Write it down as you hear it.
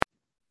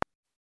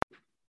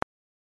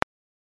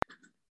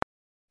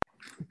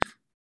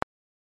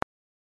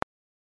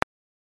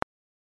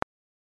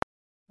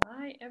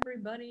Hi,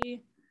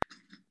 everybody.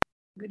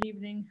 Good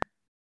evening.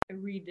 I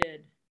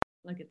redid.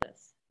 Look at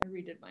this. I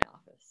redid my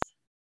office.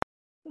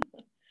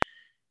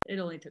 It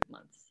only took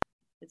months.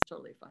 It's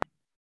totally fine.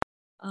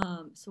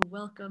 So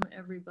welcome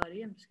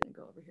everybody. I'm just gonna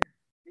go over here.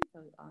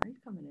 Are you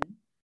coming in?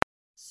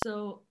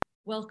 So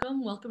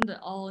welcome to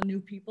all new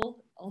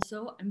people.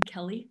 Also, I'm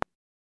Kelly.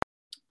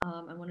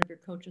 I'm one of your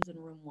coaches in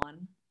room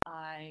one.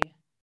 I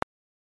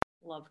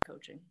love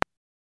coaching.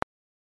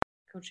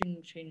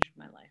 Coaching changed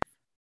my life.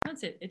 I would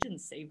say it didn't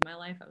save my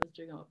life. I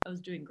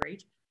was doing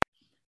great,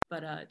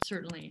 but it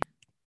certainly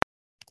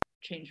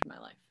changed my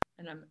life.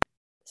 And I'm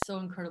so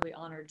incredibly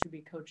honored to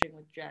be coaching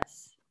with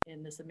Jess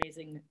in this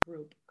amazing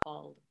group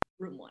called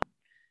Room One.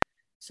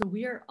 So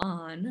we are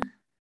on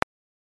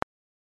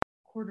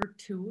quarter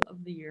 2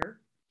 of the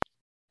year,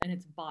 and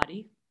it's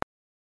body.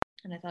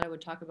 And I thought I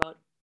would talk about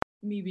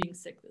me being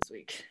sick this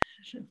week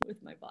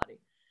with my body.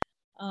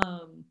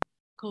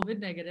 COVID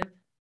negative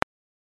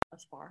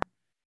thus far,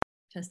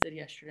 tested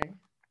yesterday.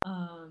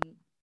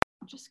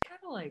 Just kind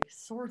of like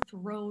sore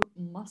throat,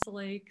 muscle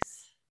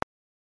aches,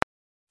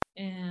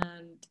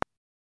 and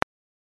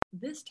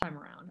this time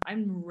around,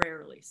 I'm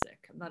rarely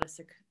sick. I'm not a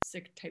sick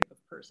type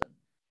of person.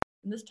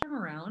 And this time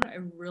around, I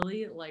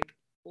really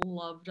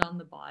loved on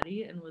the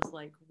body and was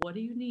like, what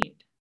do you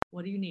need?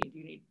 What do you need?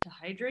 You need to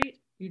hydrate,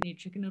 you need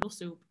chicken noodle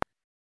soup,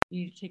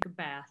 you need to take a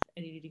bath,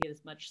 and you need to get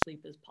as much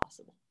sleep as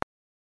possible.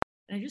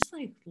 And I just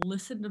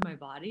listened to my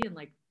body and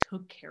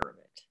took care of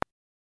it.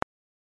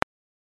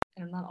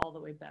 And I'm not all the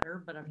way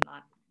better, but I'm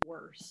not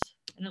worse.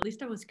 And at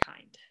least I was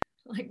kind.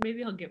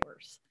 Maybe I'll get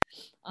worse.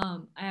 I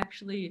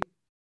actually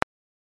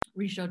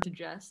reached out to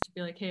Jess to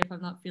be like, hey, if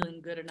I'm not feeling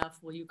good enough,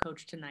 will you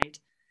coach tonight?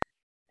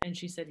 And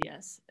she said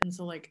yes. And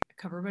so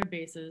cover my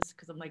bases,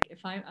 because I'm like,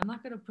 if I'm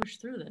not gonna push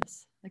through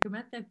this. I'm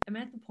at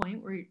the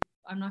point where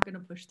I'm not gonna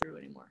push through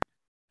anymore.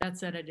 That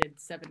said, I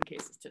did 7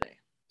 cases today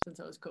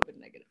since I was COVID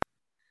negative.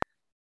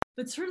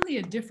 But certainly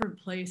a different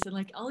place. And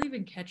I'll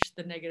even catch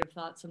the negative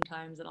thoughts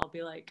sometimes, and I'll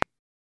be like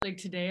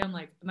today I'm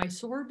like, am I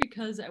sore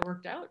because I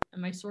worked out?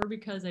 Am I sore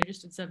because I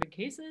just did 7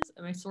 cases?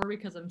 Am I sore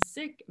because I'm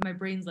sick? My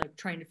brain's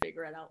trying to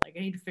figure it out. I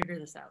need to figure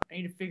this out. I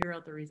need to figure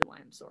out the reason why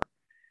I'm sore.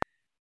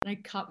 And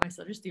I caught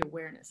myself, just the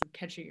awareness of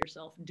catching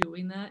yourself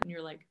doing that. And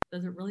you're like,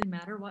 does it really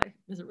matter? Why?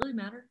 Does it really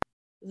matter?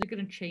 Is it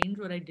going to change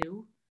what I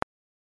do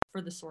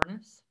for the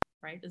soreness?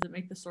 Right? Does it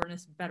make the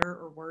soreness better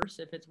or worse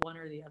if it's one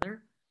or the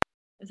other?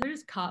 And so I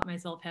just caught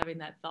myself having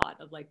that thought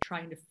of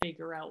trying to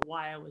figure out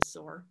why I was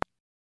sore.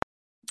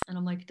 And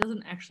I'm like, it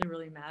doesn't actually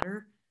really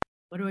matter.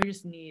 What do I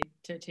just need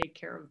to take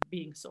care of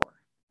being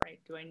sore, right?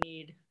 Do I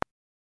need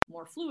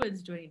more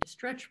fluids? Do I need to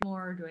stretch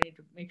more? Do I need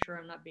to make sure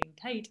I'm not being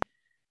tight?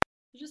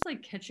 Just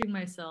catching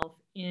myself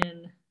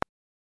in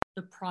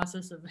the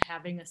process of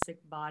having a sick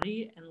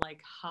body, and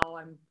how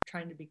I'm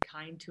trying to be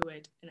kind to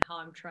it, and how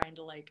I'm trying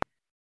to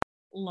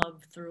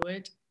love through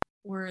it.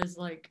 Whereas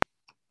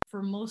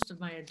for most of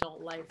my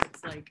adult life,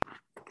 it's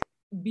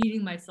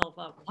beating myself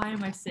up. Why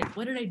am I sick?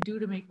 What did I do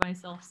to make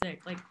myself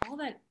sick? All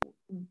that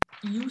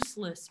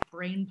useless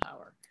brain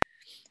power.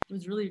 It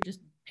was really just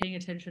paying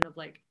attention of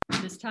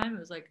this time. It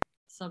was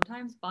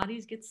sometimes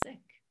bodies get sick.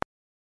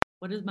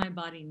 What does my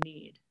body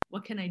need?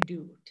 What can I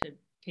do to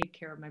take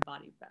care of my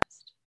body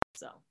best?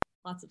 So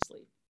lots of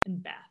sleep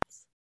and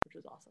baths, which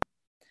was awesome.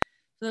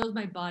 So that was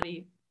my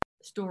body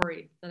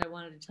story that I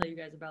wanted to tell you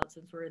guys about,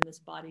 since we're in this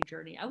body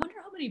journey. I wonder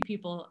how many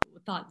people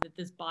thought that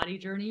this body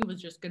journey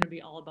was just going to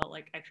be all about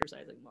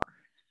exercising more.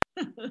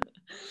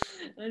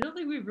 I don't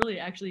think we've really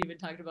actually even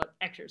talked about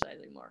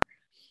exercising more.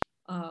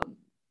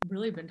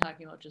 Really been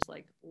talking about just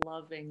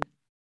loving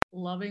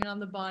on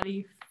the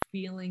body,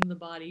 feeling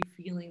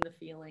the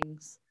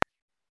feelings,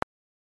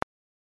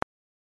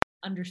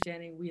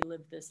 understanding we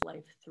live this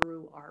life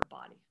through our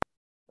body.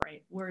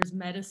 Right. Whereas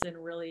medicine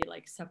really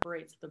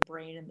separates the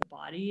brain and the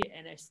body.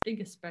 And I think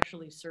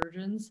especially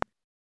surgeons,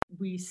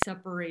 we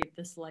separate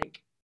this,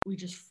 we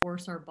just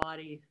force our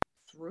body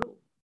through,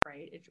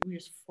 right? We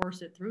just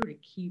force it through to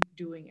keep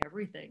doing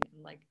everything.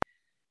 And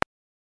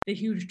the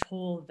huge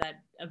toll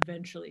that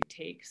eventually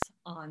takes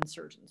on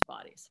surgeons'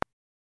 bodies.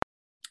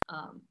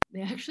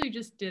 They actually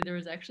just did, there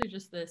was actually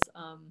just this,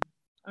 I don't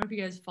know if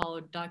you guys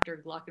followed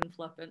Dr.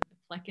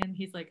 Glockenflecken.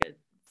 He's a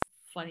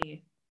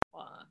funny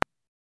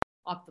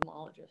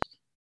ophthalmologist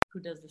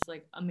who does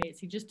this amazing.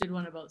 He just did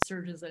one about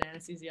surgeons and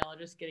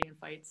anesthesiologists getting in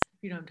fights.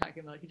 If you know what I'm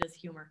talking about, he does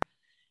humor.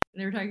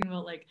 And they were talking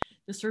about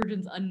the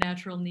surgeon's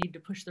unnatural need to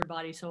push their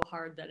body so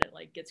hard that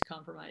it gets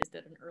compromised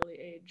at an early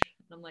age.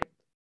 And I'm like,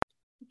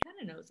 he kind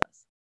of knows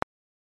us.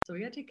 So we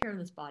gotta take care of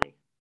this body.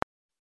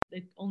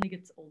 It only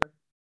gets older.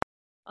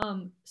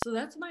 So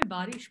that's my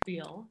body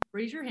spiel.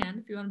 Raise your hand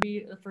if you want to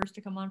be the first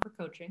to come on for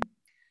coaching.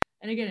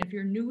 And again, if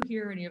you're new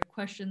here and you have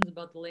questions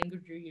about the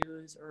language you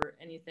use or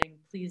anything,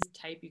 please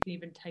type. You can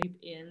even type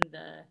in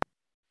the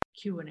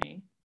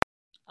Q&A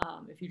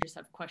if you just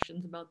have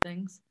questions about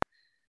things.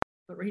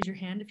 But raise your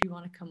hand if you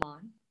want to come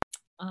on.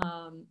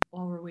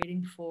 While we're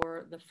waiting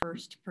for the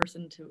first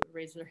person to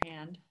raise their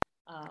hand,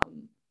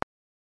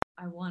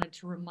 I wanted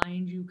to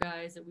remind you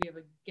guys that we have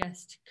a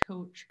guest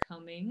coach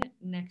coming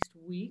next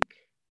week.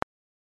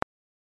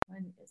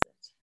 When is it?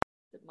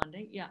 Is it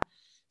Monday? Yeah.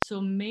 So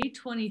May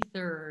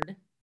 23rd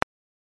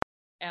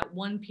at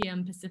 1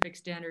 p.m. Pacific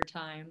Standard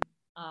Time,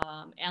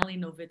 Allie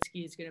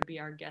Novitsky is going to be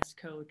our guest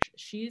coach.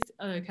 She's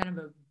kind of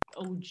a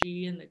OG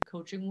in the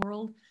coaching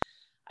world.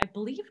 I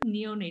believe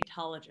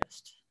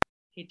neonatologist.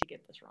 Hate to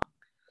get this wrong.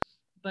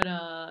 But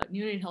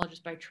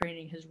neonatologist by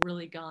training has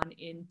really gone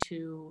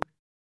into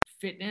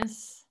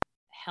fitness,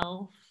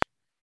 health,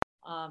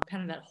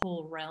 kind of that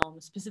whole realm,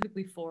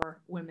 specifically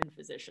for women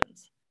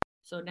physicians.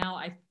 So now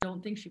I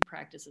don't think she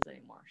practices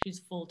anymore. She's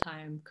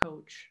full-time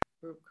coach,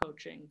 group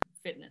coaching,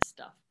 fitness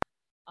stuff.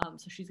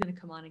 So she's going to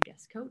come on and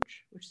guest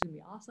coach, which is going to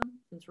be awesome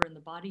since we're in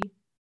the body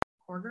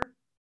quarter.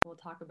 We'll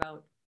talk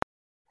about,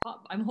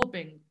 I'm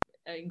hoping,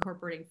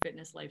 incorporating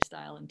fitness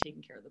lifestyle and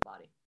taking care of the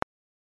body.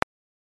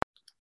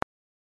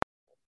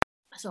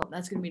 So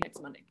that's going to be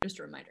next Monday, just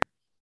a reminder.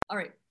 All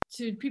right,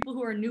 to people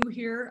who are new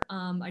here,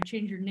 I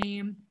change your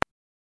name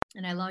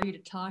and I allow you to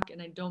talk,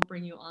 and I don't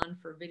bring you on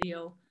for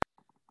video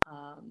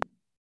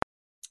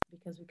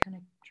because we kind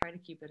of try to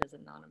keep it as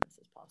anonymous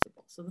as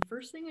possible. So the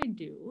first thing I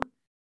do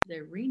is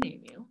I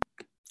rename you.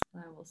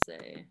 I will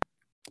say,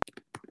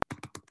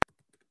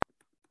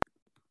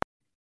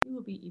 you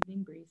will be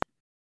Evening Breeze.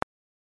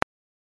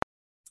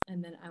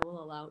 And then I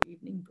will allow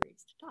Evening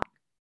Breeze to talk.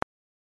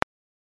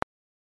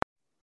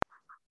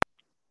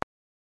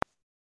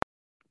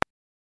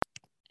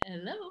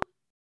 Hello.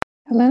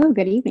 Hello,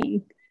 good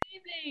evening.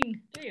 Good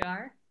evening. There you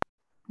are.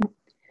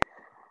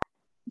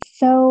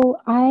 So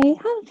I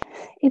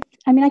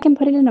can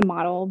put it in a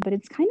model, but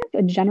it's kind of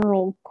a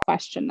general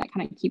question that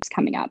kind of keeps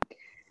coming up.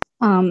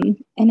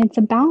 And it's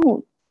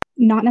about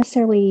not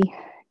necessarily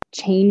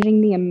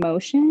changing the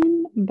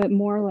emotion, but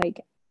more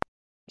like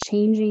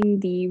changing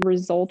the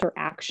result or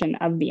action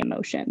of the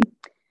emotion.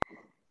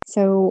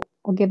 So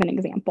I'll give an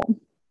example.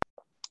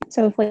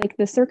 So if like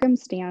the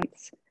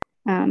circumstance,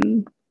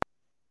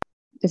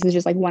 this is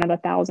just like one of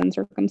 1,000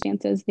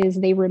 circumstances, is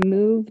they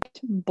removed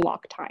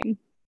block time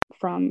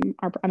from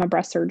I'm a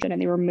breast surgeon,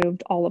 and they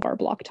removed all of our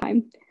block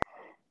time.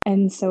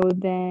 And so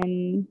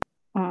then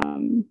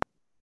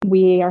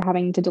we are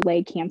having to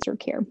delay cancer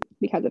care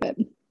because of it.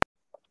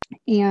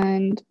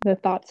 And the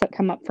thoughts that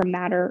come up from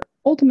that are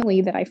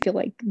ultimately that I feel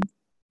like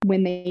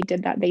when they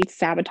did that, they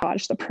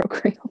sabotaged the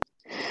program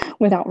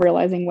without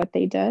realizing what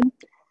they did.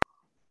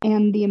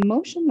 And the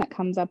emotion that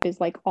comes up is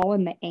like all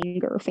in the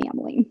anger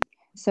family.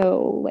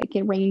 So like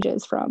it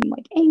ranges from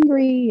like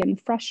angry and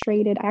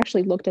frustrated. I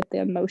actually looked at the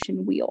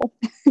emotion wheel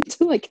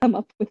to like come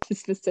up with the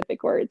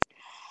specific words.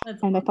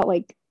 And I felt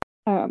like,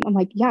 I'm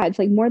like, yeah, it's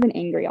like more than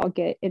angry. I'll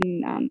get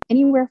in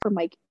anywhere from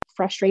like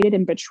frustrated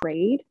and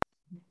betrayed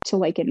to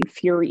like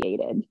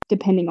infuriated,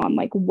 depending on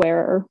like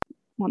where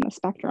on the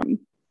spectrum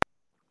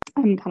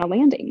I'm kind of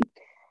landing.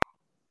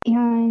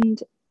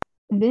 And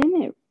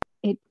then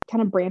it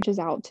kind of branches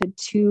out to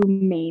two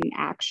main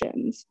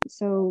actions.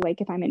 So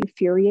like if I'm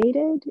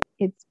infuriated,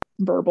 it's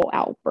verbal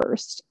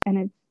outburst.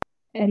 And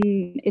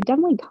it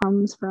definitely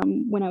comes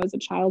from when I was a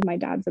child. My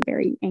dad's a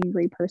very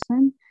angry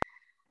person.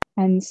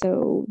 And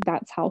so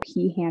that's how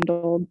he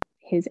handled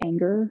his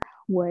anger,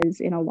 was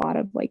in a lot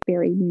of like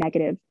very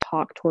negative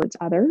talk towards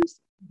others.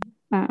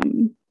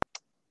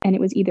 And it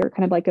was either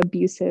kind of like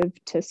abusive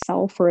to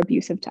self or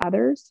abusive to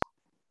others.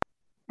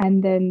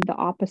 And then the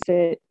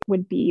opposite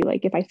would be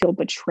like if I feel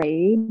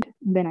betrayed,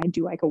 then I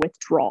do like a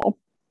withdrawal.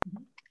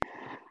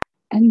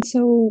 And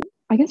so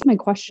I guess my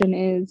question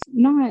is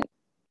not,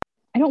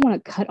 I don't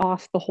want to cut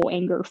off the whole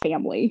anger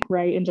family,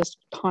 right? And just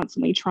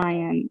constantly try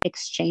and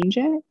exchange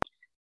it.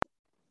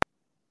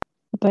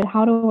 But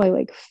how do I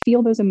like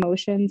feel those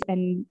emotions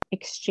and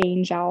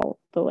exchange out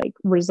the like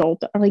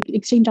result, or like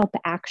exchange out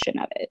the action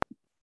of it,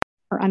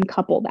 or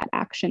uncouple that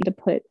action to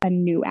put a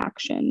new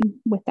action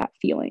with that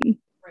feeling?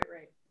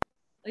 Right.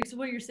 Like, so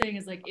what you're saying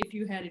is like if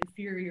you had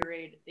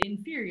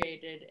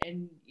infuriated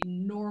and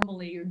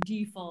normally your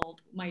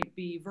default might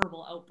be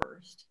verbal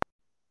outburst.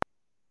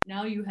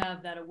 Now you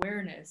have that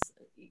awareness,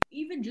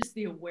 even just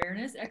the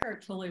awareness.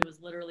 Eckhart Tolle was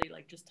literally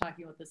like just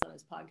talking about this on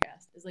his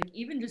podcast. Is like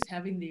even just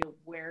having the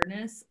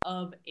awareness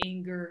of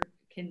anger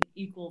can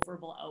equal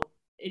verbal out.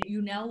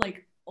 You now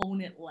like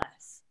own it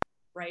less,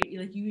 right?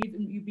 Like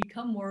you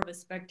become more of a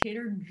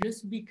spectator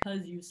just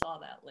because you saw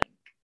that link.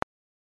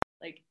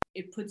 Like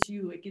it gives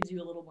you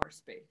a little more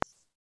space.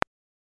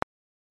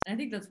 And I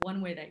think that's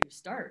one way that you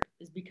start,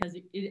 is because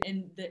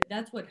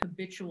that's what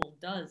habitual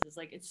does, is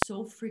like it's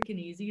so freaking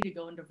easy to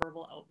go into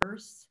verbal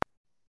outbursts,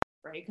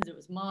 right? Because it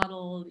was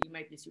modeled, you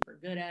might be super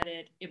good at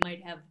it. It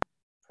might have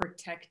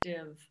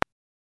protective,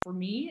 for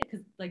me,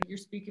 because like you're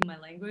speaking my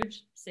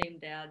language, same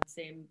dad,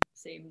 same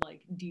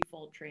like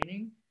default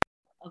training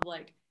of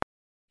like,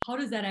 how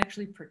does that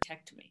actually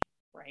protect me,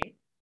 right?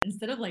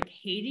 Instead of like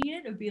hating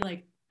it, it'd be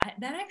like,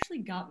 that actually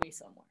got me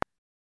somewhere.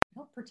 It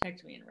helped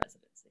protect me in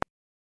residency.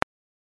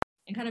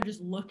 And kind of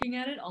just looking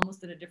at it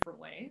almost in a different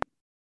way,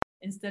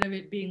 instead of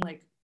it being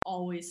like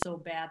always so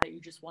bad that you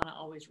just want to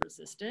always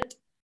resist it,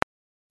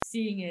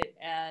 seeing it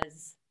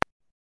as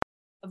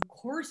of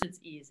course it's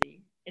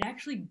easy. It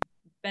actually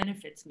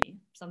benefits me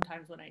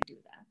sometimes when I do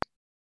that.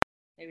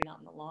 Maybe not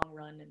in the long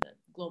run in the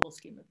global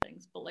scheme of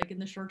things, but like in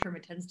the short term,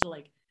 it tends to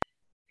like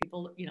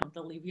people, you know,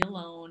 they'll leave you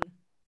alone.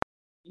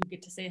 You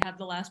get to say have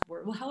the last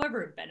word. Well,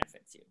 however it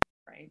benefits you,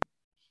 right?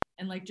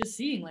 And like just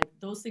seeing like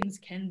those things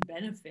can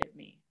benefit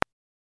me.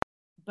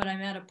 But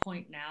I'm at a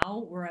point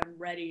now where I'm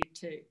ready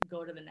to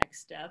go to the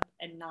next step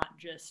and not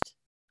just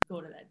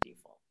go to that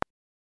default.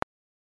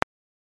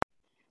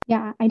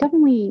 Yeah, I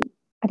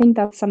think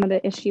that's some of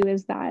the issue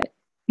is that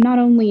not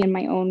only in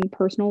my own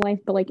personal life,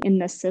 but like in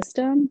the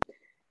system,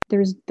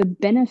 there's the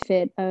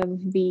benefit of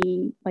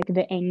the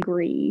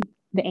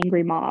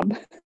angry mob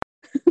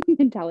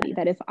mentality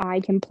that if I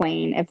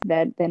complain, if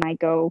that then I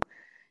go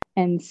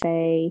and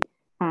say,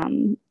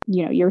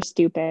 you know, you're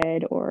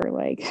stupid or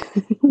like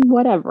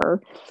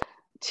whatever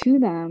to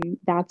them,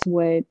 that's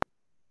what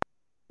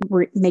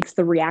makes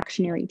the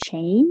reactionary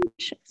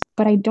change.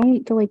 But I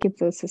don't feel like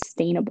it's a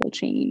sustainable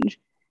change.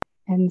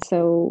 And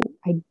so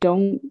I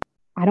don't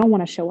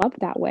want to show up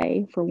that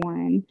way for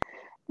one.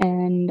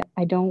 And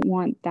I don't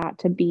want that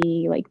to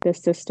be like the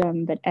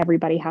system that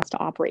everybody has to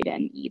operate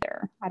in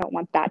either. I don't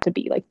want that to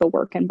be like the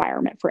work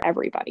environment for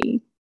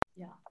everybody.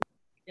 Yeah.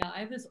 Yeah. I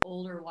have this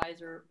older,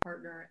 wiser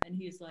partner, and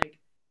he's like,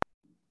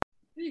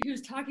 he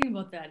was talking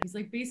about that. He's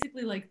like,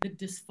 basically, like the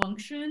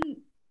dysfunction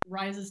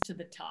rises to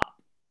the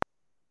top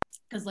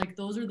because, like,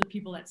 those are the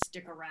people that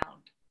stick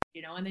around,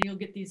 you know, and then you'll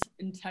get these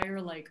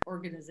entire, like,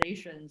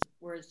 organizations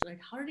where it's like,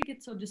 how did it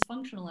get so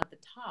dysfunctional at the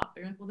top?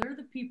 And you're like, well, they're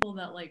the people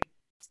that, like,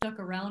 stuck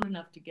around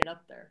enough to get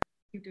up there.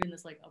 Keep doing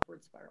this, like,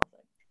 upward spiral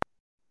thing.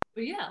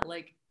 But yeah,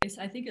 like,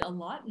 I think a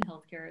lot in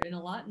healthcare and a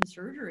lot in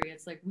surgery,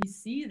 it's like we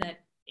see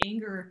that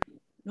anger,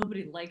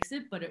 nobody likes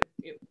it, but it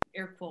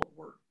air quote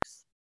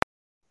works,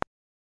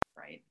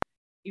 right?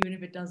 Even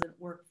if it doesn't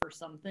work for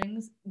some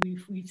things,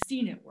 we've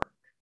seen it work.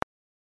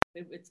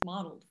 It's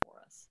modeled for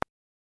us.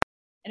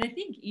 And I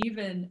think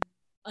even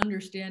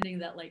understanding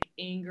that like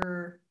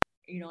anger,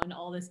 you know, and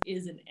all this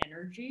is an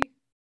energy,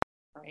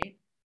 right?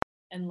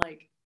 And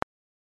like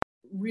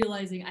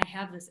realizing I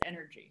have this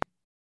energy,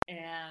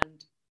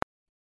 and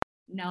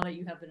now that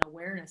you have an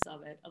awareness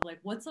of it, of like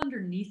what's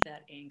underneath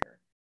that anger.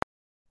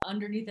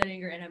 Underneath that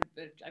anger, and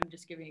I'm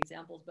just giving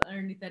examples, but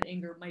underneath that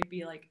anger might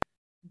be like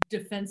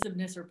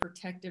defensiveness or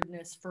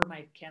protectiveness for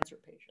my cancer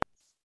patients,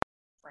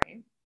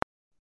 right?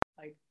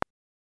 Like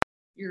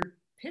you're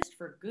pissed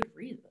for good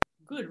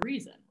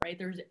reason, right?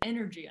 There's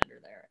energy under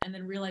there. And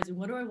then realizing,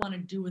 what do I want to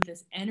do with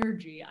this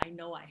energy I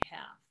know I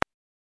have?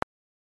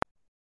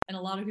 And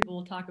a lot of people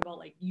will talk about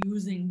like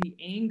using the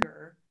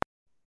anger,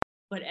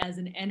 but as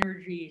an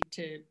energy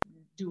to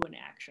do an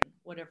action,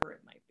 whatever it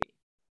might be.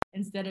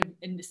 Instead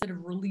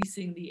of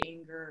releasing the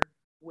anger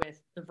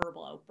with the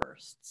verbal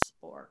outbursts,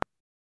 or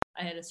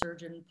I had a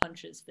surgeon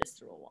punch his fist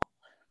through a wall.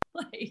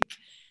 Like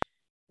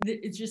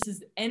it's just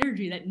this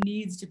energy that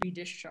needs to be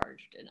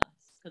discharged in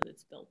us because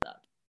it's built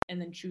up, and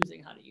then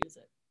choosing how to use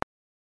it.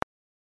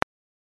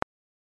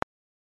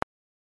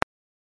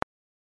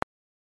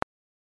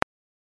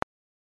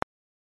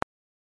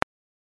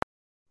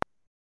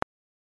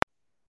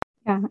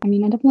 Yeah, I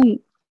mean,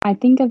 I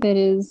think of it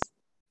as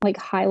like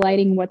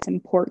highlighting what's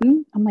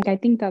important. I'm like, I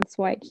think that's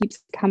why it keeps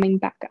coming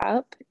back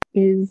up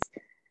is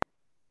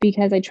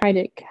because I try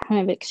to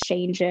kind of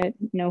exchange it,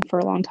 you know, for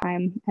a long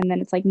time. And then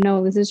it's like,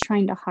 no, this is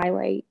trying to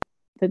highlight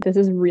that this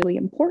is really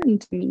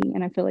important to me.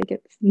 And I feel like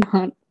it's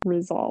not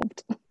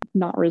resolved.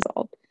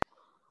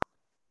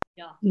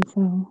 Yeah. And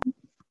so,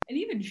 and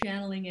even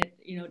channeling it,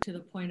 you know, to the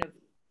point of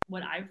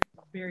what I've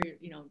very,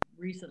 you know,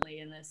 recently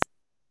in this,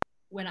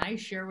 when I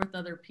share with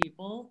other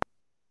people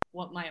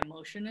what my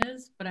emotion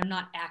is, but I'm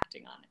not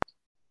acting on it,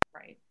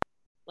 right?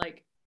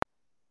 Like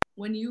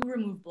when you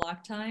remove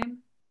block time,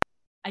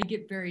 I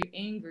get very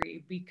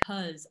angry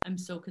because I'm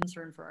so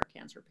concerned for our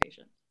cancer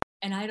patients,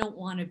 and I don't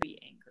want to be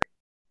angry,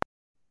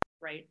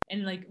 right?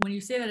 And like when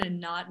you say that in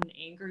not an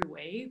angry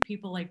way,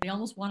 people like they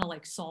almost want to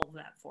like solve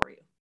that for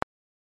you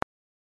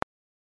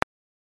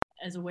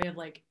as a way of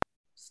like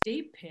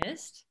stay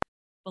pissed,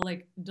 but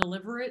like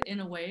deliver it in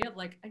a way of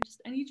like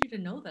I need you to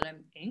know that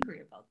I'm angry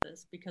about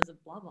this because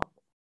of blah blah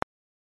blah.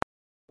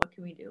 What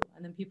can we do?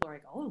 And then people are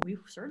like, oh, we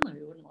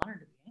wouldn't want her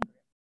to be angry.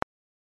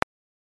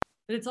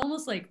 But it's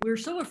almost like we're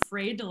so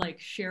afraid to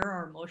like share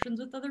our emotions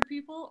with other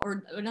people.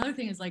 Or another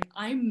thing is like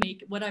I'm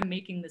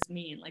making this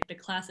mean, like the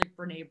classic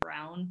Brene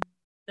Brown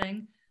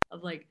thing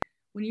of like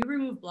when you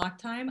remove block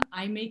time,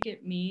 I make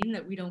it mean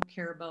that we don't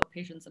care about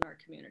patients in our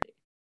community.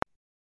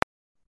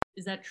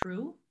 Is that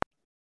true?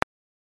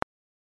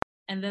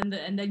 And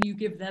then you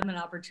give them an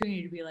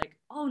opportunity to be like,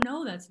 oh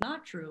no, that's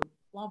not true.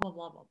 Blah blah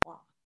blah blah blah.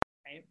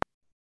 Right?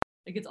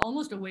 Like it's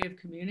almost a way of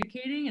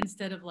communicating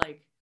instead of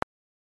like,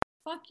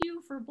 fuck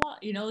you for blah.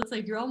 You know, it's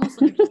like you're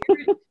almost like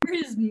here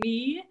is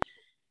me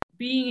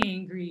being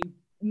angry,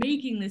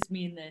 making this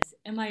mean this.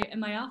 Am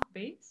I off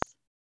base?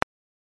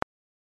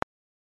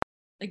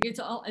 Like it's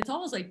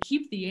almost like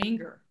keep the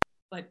anger,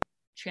 but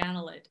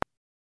channel it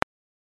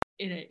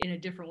in a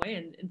different way,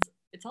 and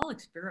it's all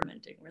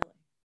experimenting really.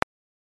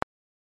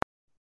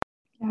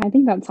 I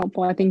think that's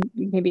helpful. I think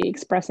maybe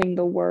expressing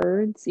the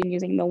words and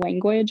using the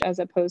language as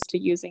opposed to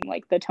using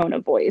like the tone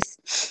of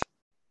voice.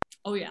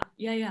 Oh yeah,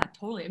 yeah,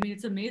 totally. I mean,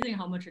 it's amazing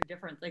how much a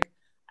difference. Like,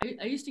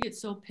 I used to get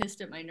so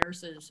pissed at my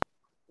nurses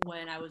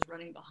when I was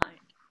running behind,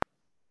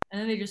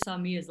 and then they just saw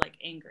me as like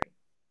angry,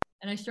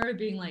 and I started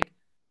being like,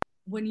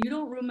 when you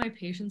don't room my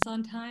patients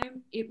on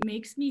time, it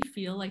makes me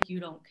feel like you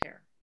don't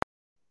care.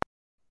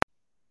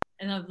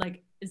 And I'm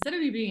like, instead of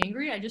me being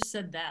angry, I just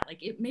said that.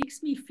 Like, it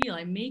makes me feel,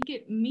 I make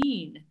it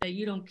mean that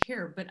you don't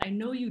care, but I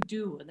know you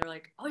do. And they're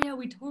like, oh yeah,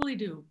 we totally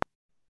do.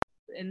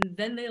 And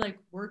then they like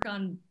work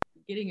on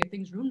getting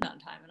things roomed on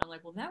time. And I'm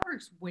like, well, that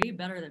works way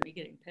better than me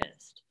getting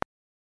pissed.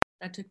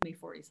 That took me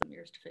 40 some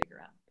years to figure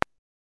out.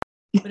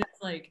 But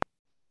it's like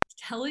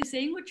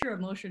saying what your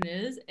emotion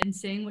is and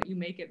saying what you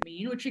make it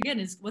mean, which again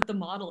is what the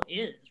model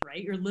is,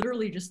 right? You're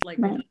literally just like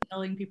Right.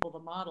 telling people the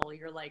model.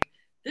 You're like,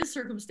 this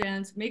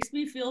circumstance makes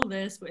me feel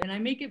this, and I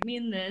make it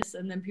mean this.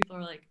 And then people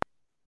are like,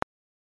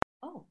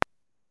 oh.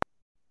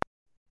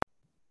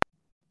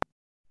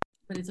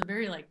 But it's a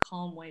very like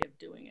calm way of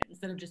doing it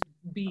instead of just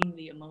being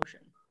the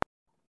emotion.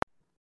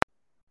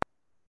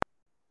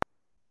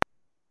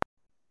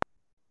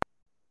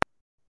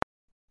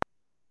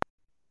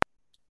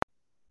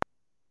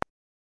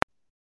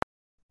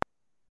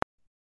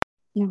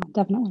 Yeah,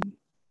 definitely.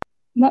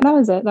 That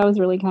was it. That was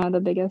really kind of the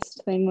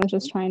biggest thing, was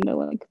just trying to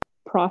like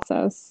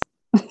process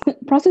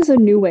a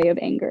new way of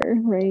anger,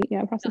 right?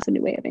 Yeah, process a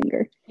new way of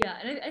anger. Yeah,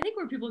 and I think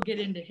where people get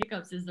into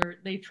hiccups is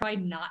they try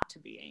not to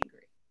be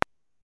angry,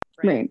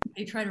 Right?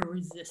 They try to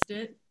resist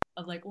it,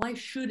 of like, well, I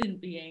shouldn't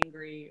be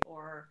angry,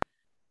 or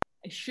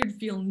I should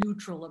feel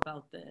neutral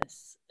about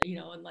this,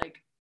 and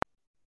like,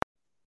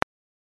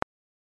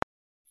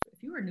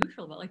 if you were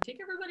neutral about, like, take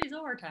everybody's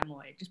overtime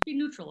away, just be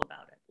neutral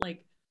about it.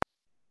 Like,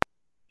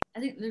 I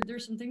think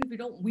there's some things we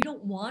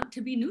don't want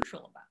to be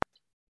neutral about,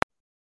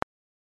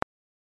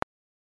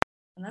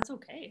 and that's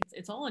okay.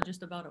 It's all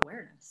just about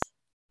awareness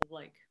of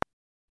like,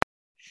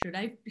 should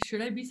I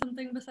be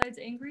something besides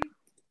angry,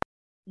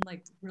 and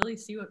like really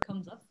see what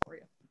comes up for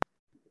you.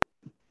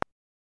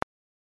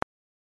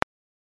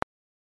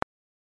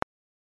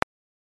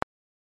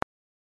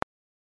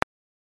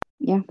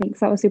 Yeah, thanks.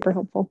 That was super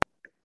helpful.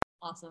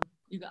 Awesome.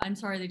 I'm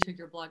sorry they took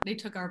your block. They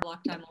took our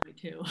block time away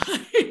too.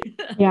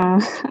 Yeah,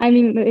 I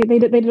mean, they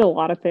did a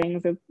lot of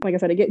things. Like I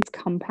said, it gets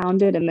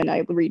compounded, and then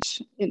I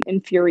reach an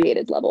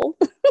infuriated level.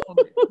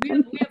 we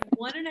have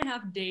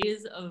 1.5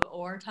 days of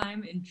OR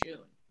time in June.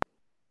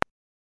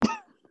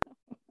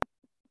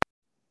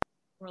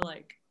 We're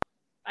like,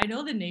 I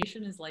know the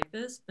nation is like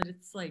this, but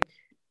it's like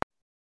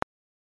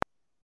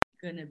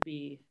gonna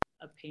be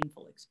a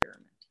painful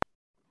experiment.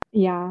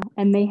 Yeah,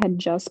 and they had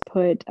just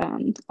put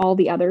all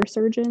the other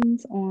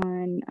surgeons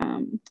on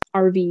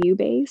RVU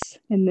base,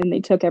 and then they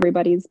took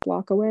everybody's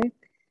block away.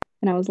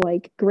 And I was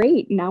like,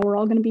 great, now we're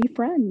all going to be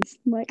friends.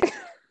 Like,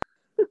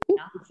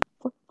 Yeah.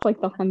 It's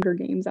like the Hunger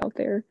Games out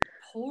there.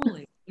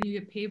 Totally. When you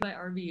get paid by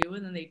RVU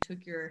and then they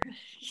took your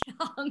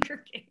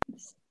Hunger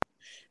Games.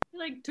 They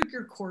like took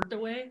your court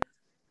away.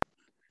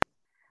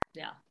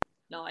 Yeah.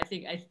 No, I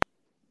think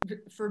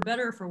for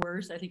better or for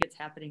worse, I think it's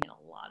happening in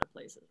a lot of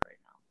places right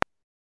now.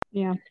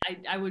 Yeah.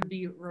 I would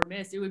be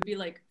remiss. It would be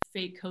like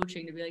fake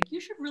coaching to be like, you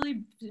should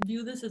really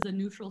view this as a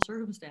neutral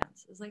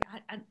circumstance. It's like,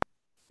 it's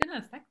going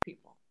to affect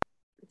people.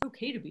 It's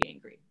okay to be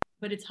angry,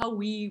 but it's how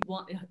we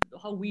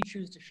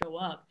choose to show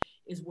up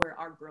is where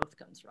our growth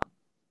comes from.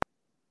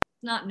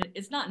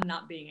 It's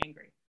not being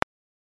angry.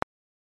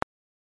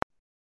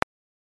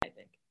 I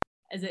think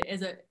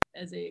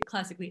as a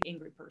classically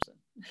angry person,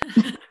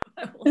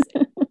 I will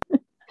say.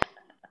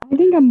 I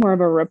think I'm more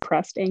of a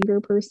repressed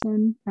anger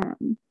person,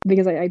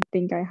 because I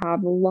think I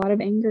have a lot of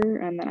anger,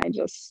 and then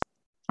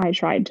I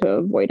tried to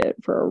avoid it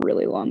for a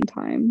really long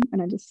time,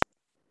 and I just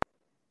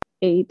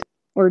ate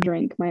or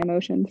drank my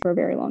emotions for a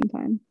very long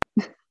time.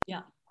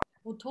 Yeah.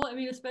 Well, I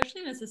mean,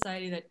 especially in a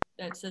society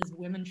that says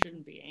women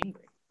shouldn't be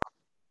angry.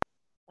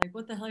 Like,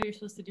 what the hell are you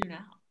supposed to do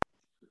now?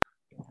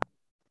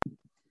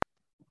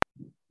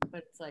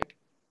 But it's like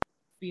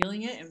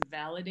feeling it and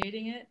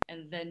validating it,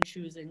 and then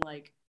choosing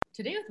like,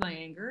 today with my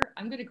anger,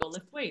 I'm going to go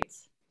lift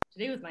weights.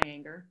 Today with my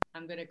anger,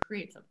 I'm going to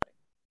create something.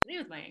 Today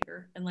with my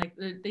anger. And like,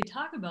 they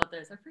talk about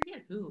this. I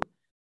forget who.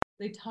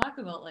 They talk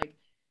about like,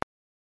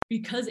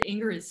 because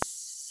anger is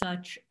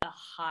such a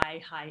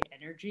high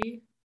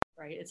energy,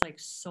 right? It's like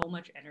so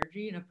much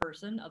energy in a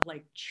person, of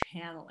like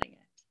channeling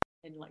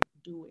it and like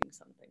doing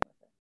something with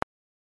it.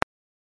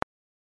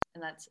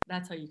 And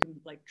that's how you can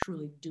like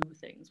truly do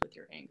things with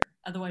your anger.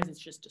 Otherwise, it's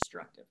just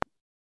destructive.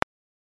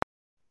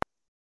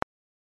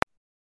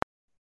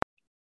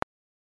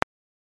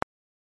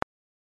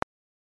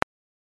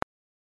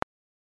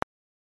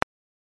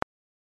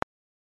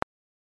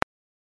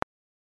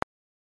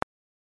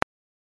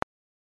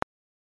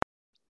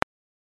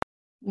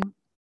 Yeah.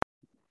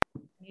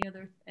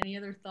 Any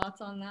other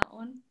thoughts on that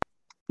one?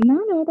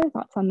 No other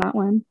thoughts on that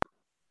one.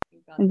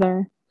 Is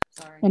there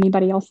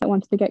anybody else that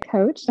wants to get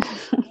coached?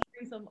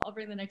 I'll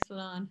bring the next one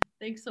on.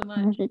 Thanks so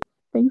much.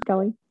 Thanks,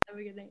 Kelly. Have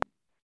a good night.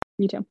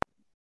 You too.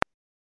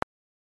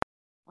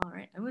 All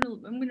right.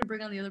 I'm gonna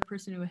bring on the other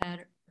person who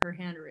had her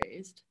hand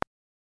raised.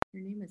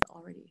 Your name is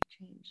already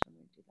changed. I'm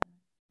gonna do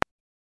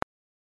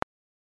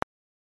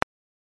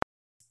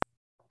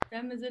that.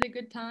 Fem, is it a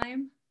good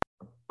time?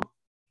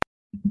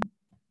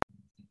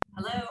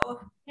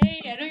 Hello.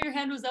 Hey, I know your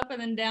hand was up and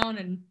then down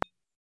and.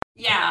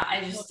 Yeah,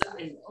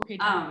 okay.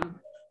 I'm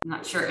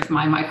not sure if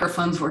my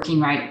microphone's working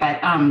right, but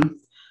I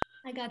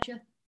gotcha.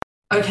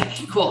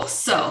 Okay, cool.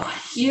 So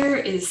here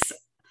is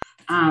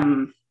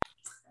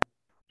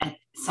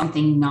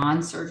something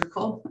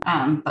non-surgical,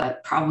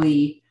 but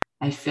probably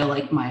I feel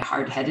like my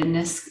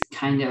hard-headedness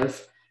kind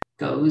of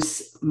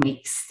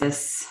makes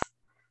this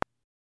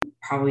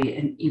probably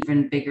an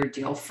even bigger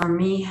deal for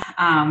me.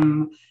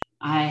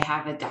 I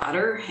have a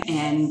daughter,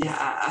 and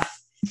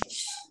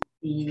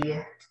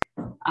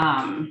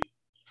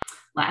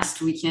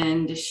last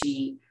weekend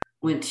she's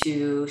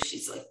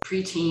like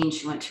preteen.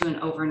 She went to an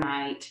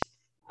overnight.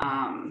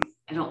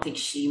 I don't think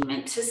she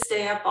meant to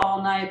stay up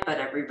all night, but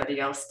everybody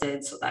else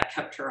did, so that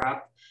kept her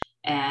up.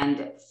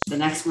 And the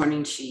next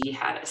morning she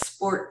had a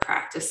sport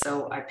practice,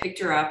 so I picked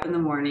her up in the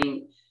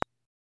morning.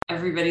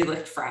 Everybody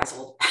looked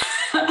frazzled,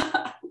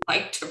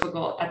 like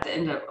typical at the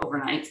end of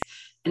overnights,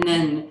 and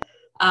then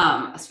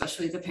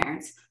especially the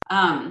parents.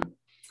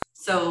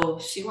 So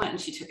she went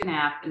and she took a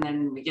nap, and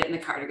then we get in the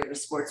car to go to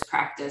sports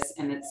practice,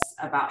 and it's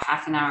about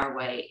half an hour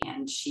away.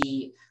 And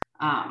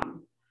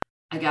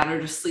I got her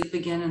to sleep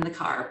again in the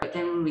car. But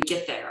then when we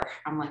get there,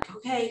 I'm like,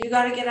 okay, you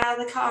got to get out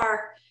of the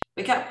car.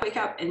 Wake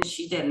up. And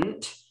she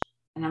didn't.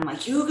 And I'm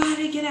like, you got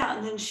to get out.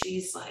 And then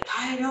she's like,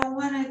 I don't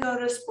want to go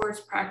to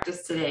sports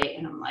practice today.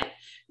 And I'm like,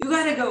 you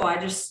got to go. I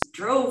just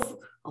drove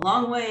a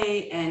long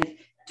way. And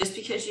just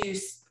because you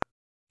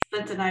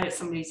spent the night at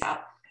somebody's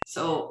house.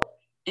 So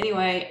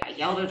anyway, I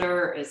yelled at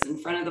her. It was in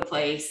front of the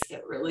place.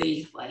 It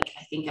really, I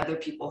think other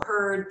people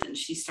heard. Then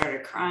she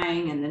started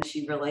crying, and then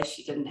she realized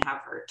she didn't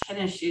have her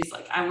tennis shoes.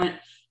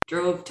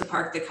 Drove to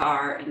park the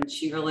car, and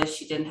she realized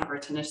she didn't have her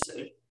tennis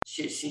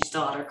shoes. She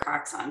still had her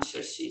Crocs on.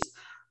 So she's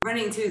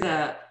running through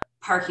the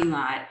parking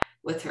lot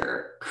with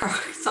her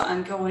Crocs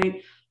on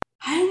going,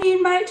 I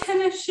need my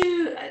tennis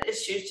shoes.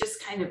 She was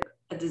just kind of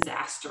a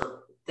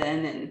disaster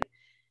then. And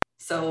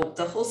so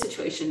the whole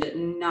situation did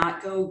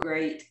not go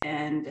great.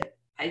 And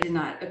I did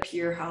not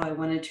appear how I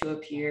wanted to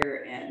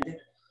appear. And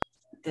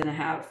then I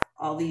have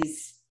all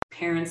these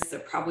parents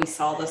that probably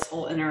saw this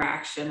whole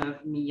interaction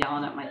of me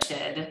yelling at my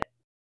kid.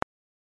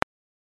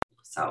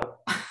 So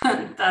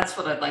that's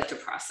what I'd like to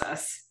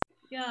process.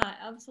 Yeah,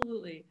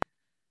 absolutely.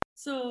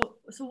 So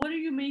what are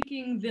you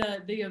making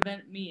the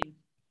event mean?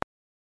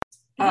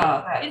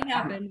 It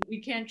happened. We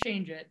can't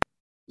change it.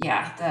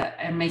 Yeah,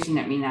 I'm making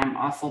it mean I'm an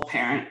awful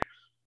parent.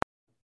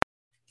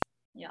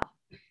 Yeah.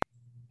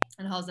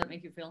 And how does that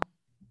make you feel?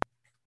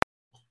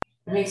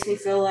 It makes me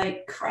feel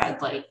like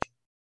crud,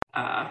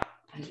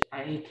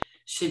 I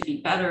should be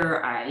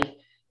better. I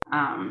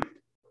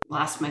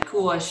lost my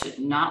cool. I should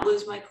not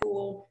lose my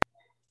cool.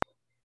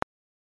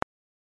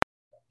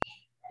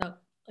 So,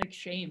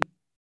 shame.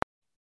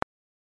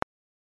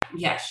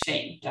 Yeah,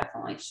 shame,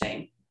 definitely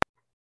shame.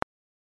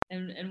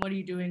 And what are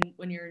you doing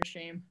when you're in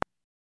shame?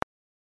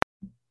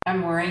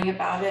 I'm worrying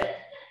about it.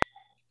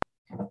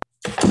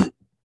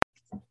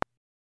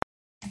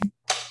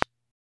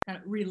 Kind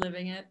of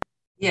reliving it.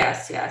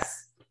 Yes.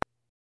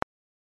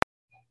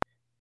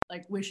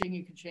 Like wishing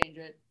you could change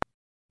it.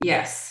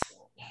 Yes.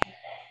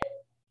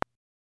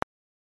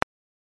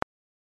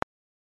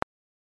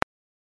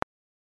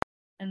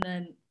 And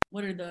then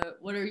what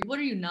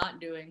are you not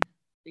doing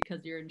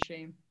because you're in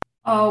shame?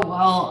 Oh,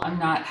 well, I'm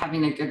not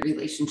having a good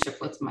relationship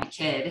with my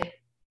kid.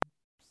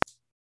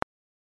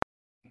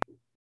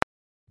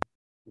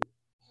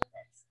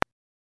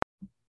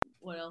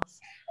 What else?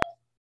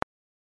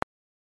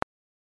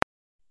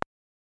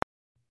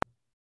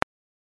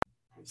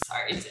 I'm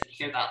sorry, I didn't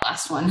hear that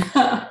last one.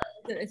 I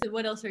said,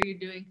 what else are you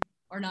doing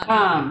or not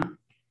doing?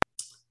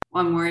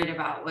 Well, I'm worried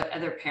about what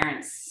other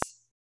parents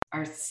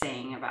are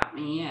saying about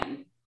me.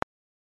 And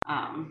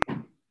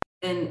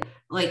then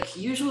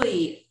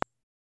usually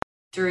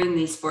during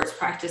these sports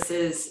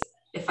practices,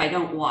 if I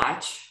don't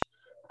watch,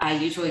 I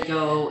usually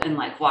go and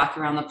walk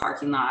around the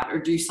parking lot or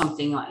do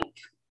something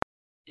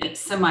it's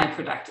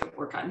semi-productive,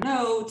 work on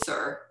notes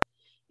or,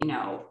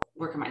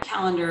 work on my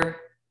calendar.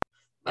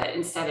 But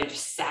instead I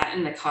just sat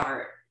in the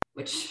car,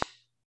 which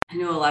I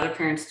know a lot of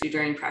parents do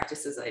during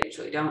practices. I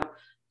usually don't.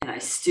 And I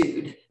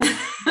stewed,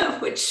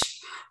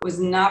 which was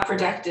not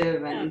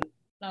productive and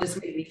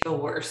just made me feel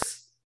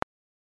worse.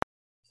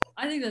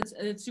 I think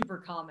it's super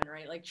common,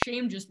 right?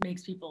 Shame just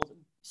makes people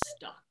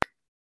stuck.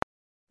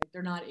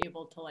 They're not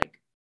able to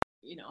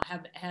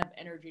have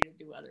energy to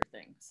do other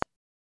things.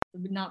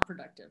 They're not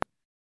productive.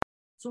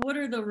 So what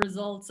are the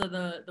results of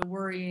the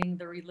worrying,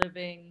 the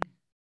reliving,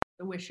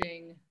 the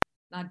wishing,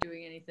 not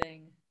doing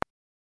anything?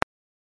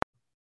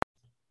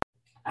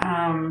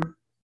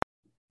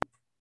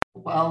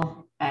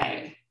 Well,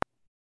 I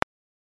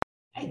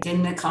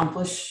didn't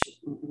accomplish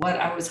what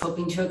I was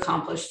hoping to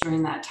accomplish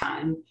during that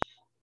time.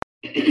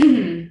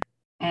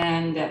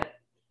 And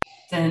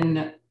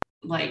then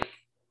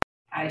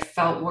I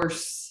felt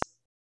worse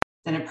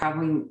then it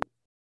probably,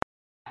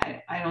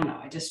 I don't know.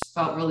 I just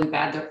felt really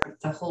bad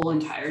the whole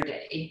entire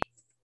day.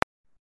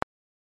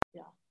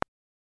 Yeah.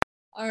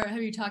 All right.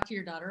 Have you talked to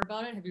your daughter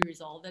about it? Have you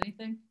resolved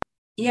anything?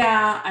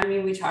 Yeah. I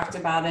mean, we talked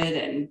about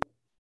it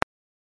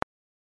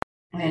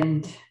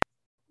and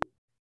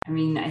I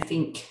mean, I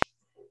think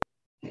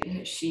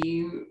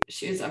she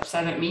was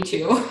upset at me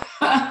too.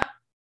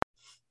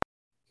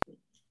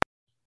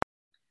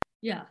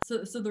 Yeah.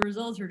 So the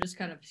results are just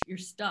kind of, you're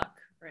stuck,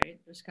 right?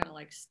 Just kind of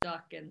like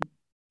stuck in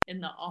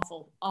the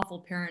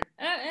awful parent.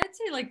 I'd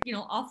say like,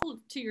 awful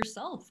to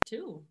yourself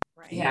too,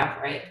 right? Yeah,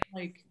 right.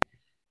 Like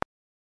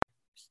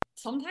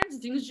sometimes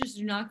things just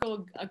do not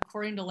go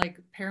according to like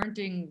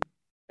parenting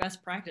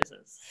best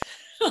practices.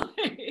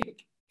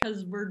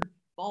 Because we're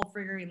all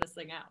figuring this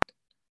thing out.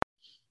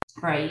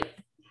 Right.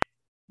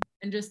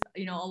 And just,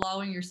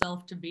 allowing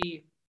yourself to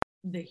be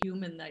the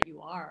human that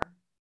you are.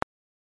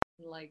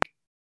 Like,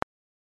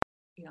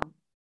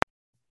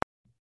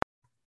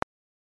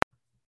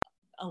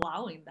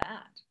 allowing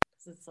that.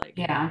 Because it's like,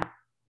 yeah.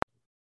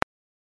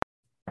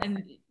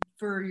 And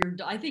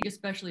I think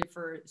especially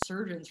for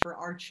surgeons, for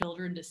our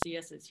children to see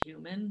us as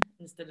human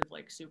instead of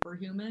like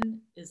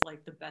superhuman is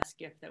like the best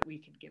gift that we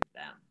can give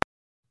them.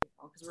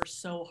 Because we're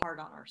so hard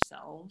on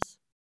ourselves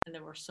and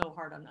then we're so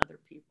hard on other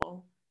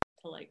people.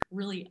 To like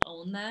really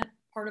own that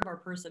part of our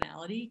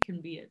personality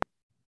can be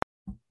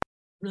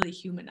really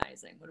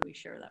humanizing when we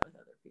share that with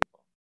other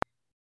people.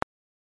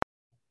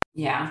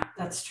 Yeah,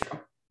 that's true.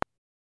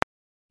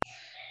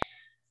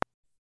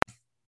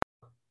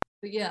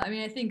 But yeah, I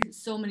mean, I think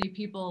so many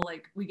people,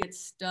 like, we get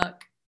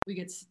stuck.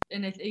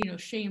 And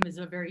shame is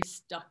a very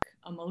stuck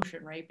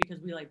emotion, right? Because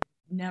we like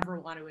never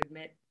want to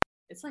admit.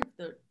 It's like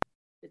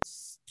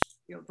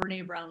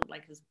Brene Brown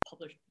like has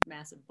published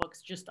massive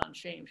books just on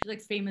shame. She's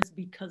like famous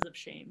because of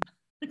shame.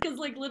 Because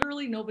like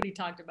literally nobody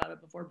talked about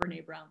it before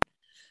Brene Brown.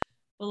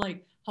 But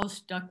like how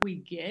stuck we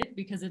get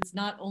because it's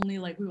not only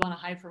like we want to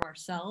hide from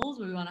ourselves,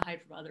 but we want to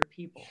hide from other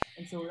people.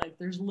 And so like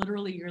you're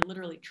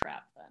literally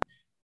trapped then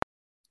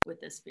with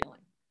this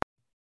feeling.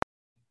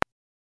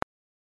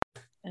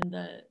 And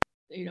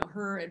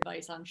her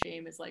advice on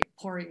shame is like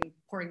pouring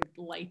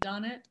light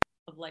on it,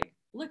 of like,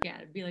 look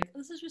at it, be like,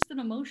 this is just an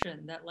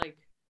emotion that like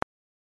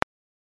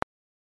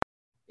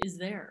is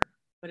there,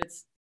 but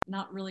it's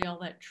not really all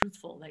that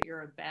truthful that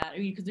you're a bad,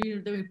 because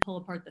then we pull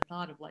apart the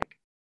thought of like,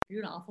 are you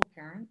an awful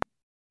parent?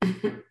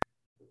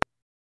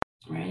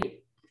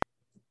 Right.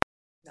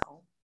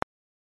 No.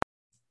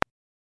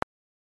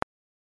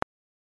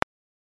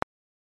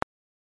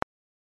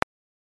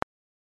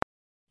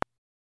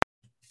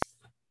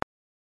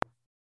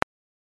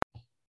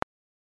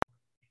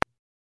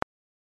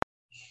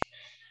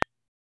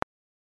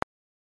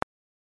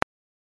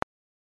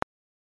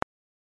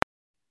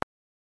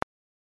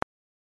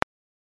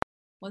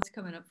 What's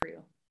coming up for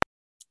you?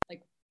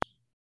 Like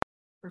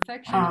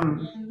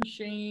perfection,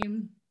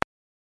 shame?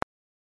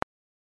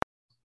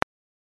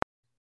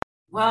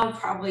 Well,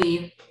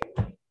 probably,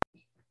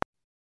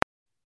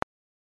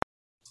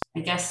 I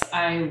guess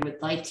I would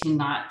like to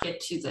not get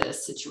to the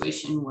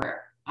situation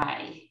where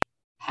I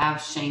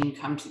have shame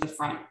come to the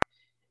front,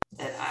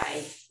 that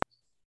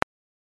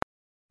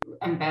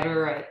I'm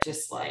better at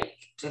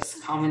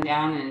just calming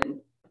down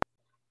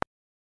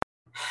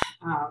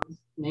and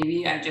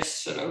maybe I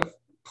just should have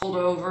pulled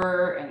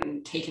over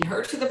and taken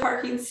her to the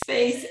parking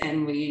space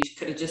and we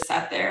could have just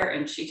sat there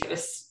and she could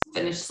have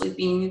finished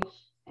sleeping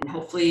and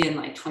hopefully in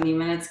like 20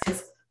 minutes,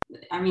 because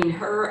I mean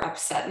her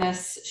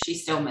upsetness, she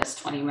still missed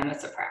 20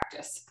 minutes of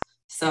practice,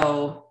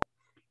 so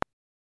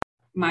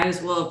might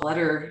as well have let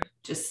her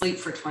just sleep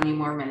for 20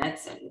 more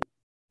minutes and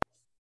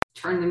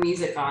turn the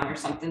music on or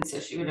something so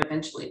she would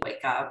eventually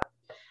wake up.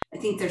 I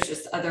think there's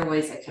just other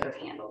ways I could have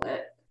handled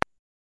it.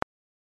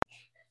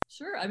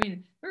 Sure. I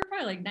mean, there were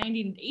probably like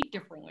 98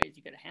 different ways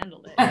you could have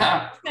handled it.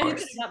 You could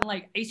have gotten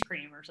like ice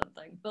cream or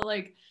something. But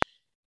like,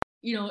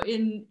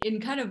 in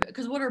kind of,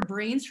 because what our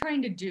brain's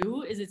trying to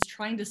do is it's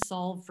trying to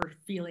solve for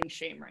feeling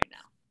shame right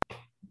now.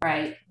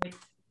 Right.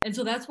 And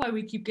so that's why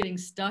we keep getting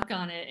stuck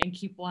on it and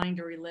keep wanting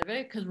to relive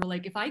it. Because we're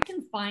like, if I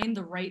can find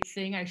the right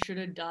thing I should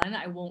have done,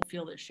 I won't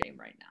feel this shame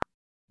right now.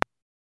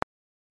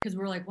 Because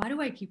we're like, why do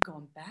I keep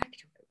going back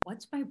to it?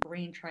 What's my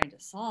brain trying to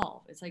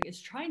solve? It's like,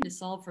 it's trying to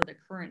solve for the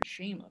current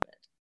shame of it.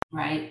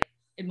 Right.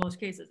 In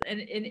most cases. And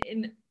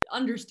in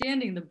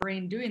understanding the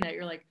brain doing that,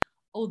 you're like,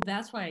 oh,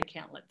 that's why I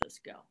can't let this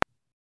go.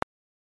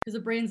 Because the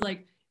brain's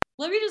like,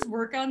 let me just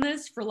work on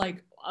this for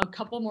like a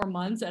couple more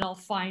months and I'll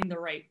find the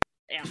right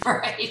answer.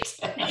 Right.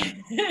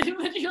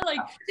 But you're like,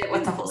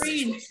 what the whole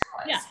situation was.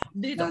 Yeah,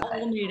 it's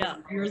all made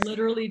up. You're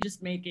literally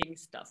just making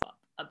stuff up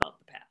about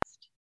the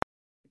past,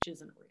 which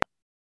isn't real.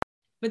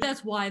 But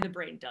that's why the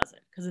brain does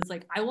it. Because it's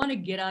like, I want to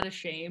get out of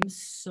shame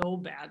so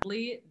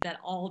badly that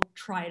I'll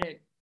try to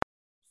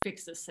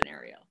fix this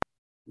scenario.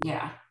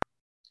 Yeah.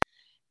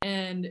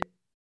 And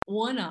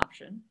one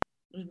option,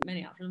 there's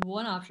many options.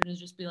 One option is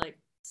just be like,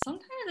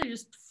 sometimes I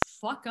just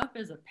fuck up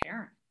as a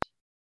parent.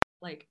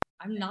 Like,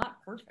 I'm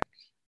not perfect.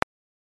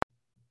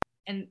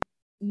 And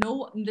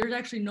there's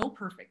actually no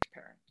perfect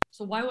parent.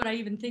 So why would I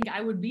even think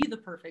I would be the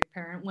perfect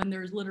parent when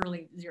there's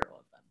literally 0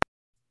 of them?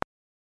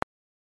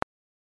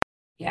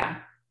 Yeah.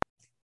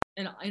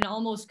 And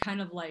almost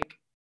kind of like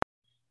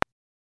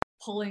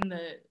pulling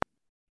the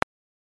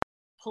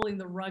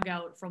rug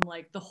out from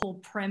like the whole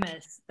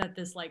premise that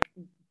this like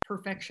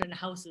perfection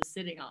house is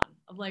sitting on,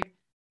 of like,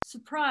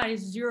 surprise,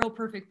 0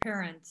 perfect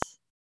parents.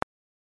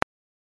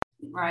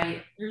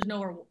 Right. There's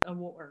no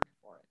award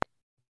for it.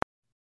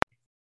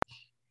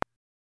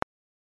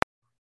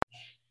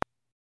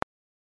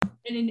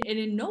 And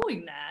in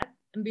knowing that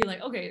and be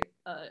like, okay,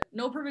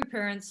 no perfect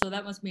parents, so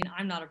that must mean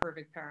I'm not a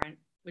perfect parent,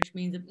 which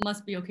means it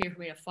must be okay for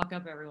me to fuck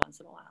up every once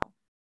in a while.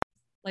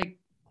 Like,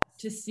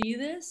 to see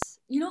this,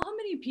 you know how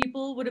many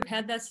people would have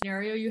had that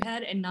scenario you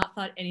had and not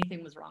thought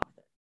anything was wrong with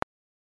it?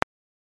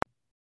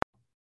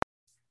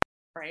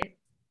 Right?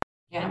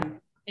 Yeah.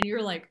 And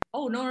you're like,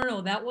 oh,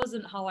 no, that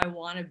wasn't how I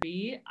want to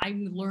be.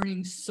 I'm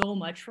learning so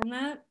much from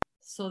that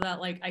so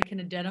that like I can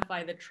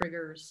identify the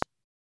triggers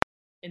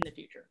in the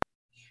future.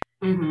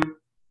 Mm-hmm.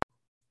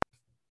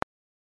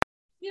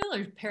 You know,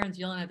 there's parents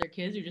yelling at their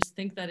kids who just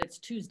think that it's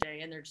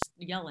Tuesday and they're just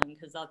yelling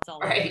because that's all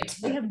right.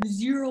 They have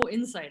 0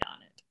 insight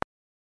on it.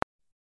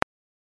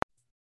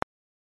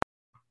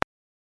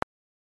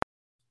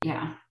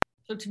 Yeah.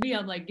 So to me,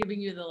 I'm like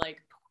giving you the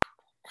like,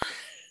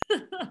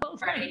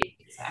 right,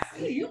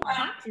 exactly. You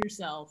caught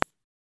yourself.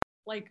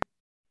 Like,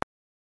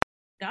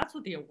 that's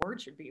what the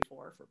award should be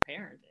for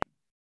parenting,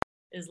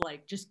 is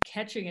like just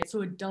catching it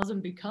so it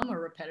doesn't become a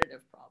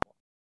repetitive problem.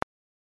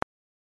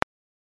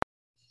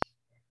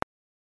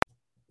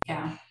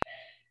 Yeah.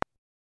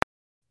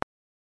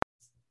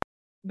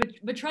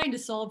 But trying to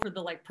solve for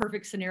the like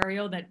perfect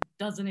scenario that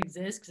doesn't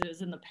exist because it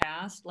was in the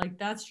past, like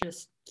that's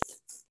just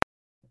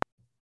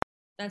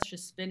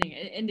spinning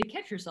it. And to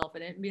catch yourself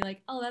in it and be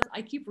like, oh,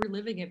 I keep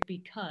reliving it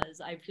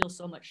because I feel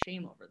so much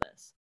shame over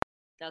this.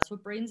 That's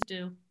what brains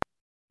do,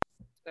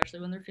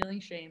 especially when they're feeling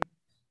shame.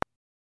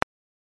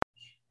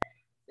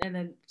 And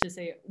then to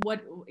say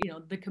what,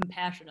 the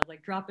compassion of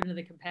like, drop into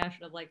the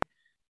compassion of like,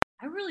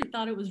 I really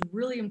thought it was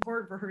really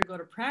important for her to go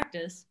to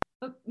practice,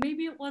 but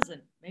maybe it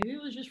wasn't. Maybe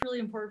it was just really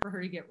important for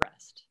her to get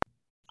rest.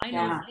 I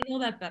know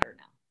that better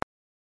now.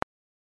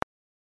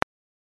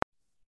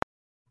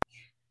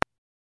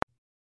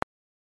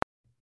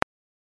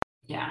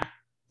 Yeah.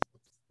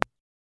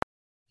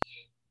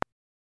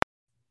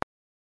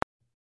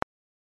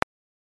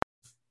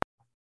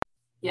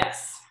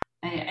 Yes,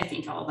 I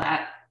think all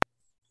that.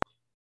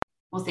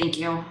 Well, thank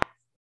you.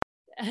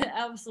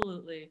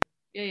 Absolutely.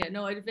 Yeah.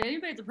 No, if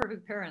anybody's a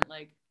perfect parent,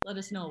 like, let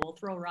us know. We'll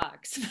throw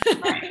rocks.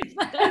 Right.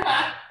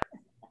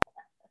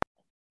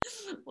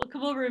 We'll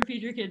come over and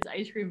feed your kids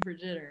ice cream for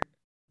dinner.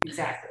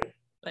 Exactly.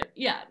 But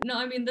yeah, no,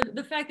 I mean,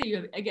 the fact that you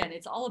have, again,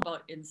 it's all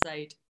about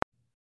insight.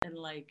 And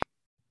like,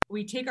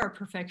 we take our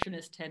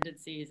perfectionist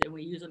tendencies and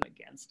we use them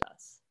against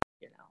us,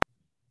 And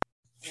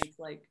it's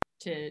like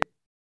to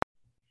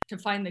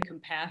find the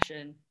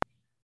compassion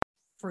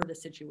for the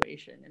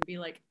situation and be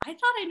like, I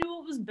thought I knew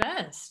what was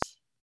best,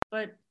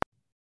 but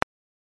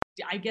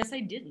I guess I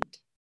didn't.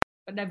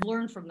 But I've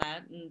learned from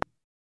that and,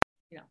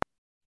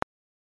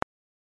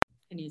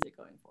 can use it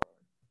going forward.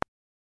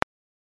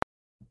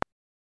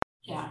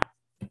 Yeah.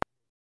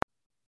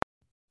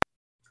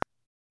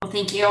 Well,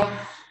 thank you.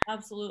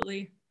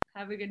 Absolutely.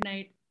 Have a good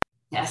night.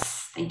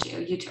 Yes, thank you.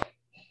 You too.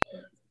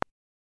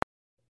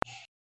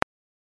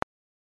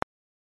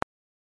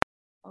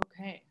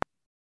 Okay.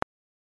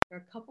 There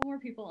are a couple more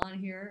people on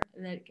here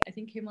that I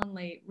think came on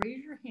late.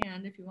 Raise your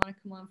hand if you want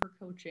to come on for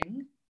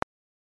coaching,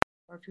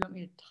 or if you want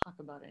me to talk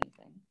about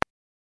anything,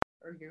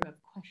 or you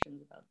have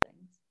questions about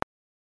things.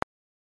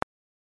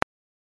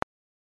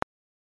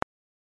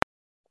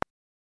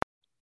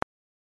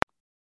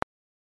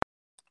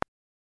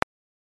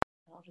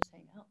 I'll just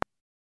hang out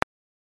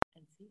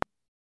and see.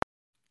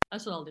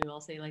 That's what I'll do.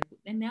 I'll say like,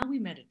 and now we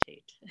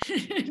meditate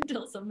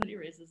until somebody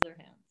raises their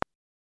hand.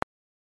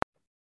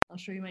 I'll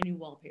show you my new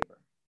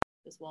wallpaper.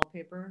 This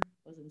wallpaper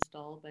was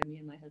installed by me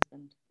and my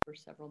husband for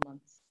several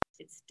months.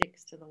 It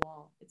sticks to the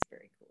wall. It's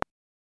very cool.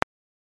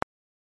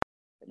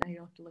 But now you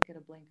don't have to look at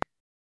a blank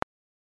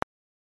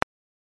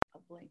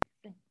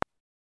thing.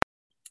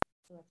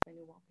 So that's my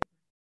new wallpaper.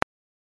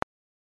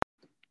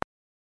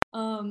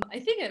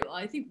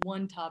 I think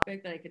one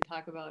topic that I could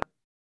talk about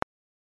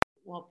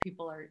while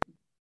people are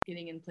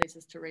getting in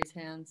places to raise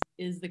hands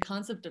is the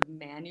concept of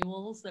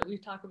manuals that we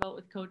talk about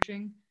with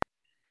coaching.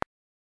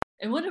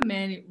 And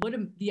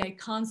the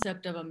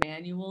concept of a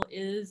manual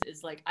is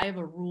like, I have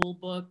a rule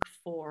book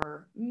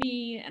for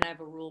me and I have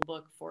a rule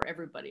book for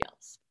everybody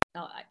else.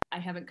 Now, I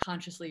haven't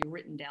consciously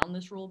written down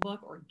this rule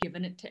book or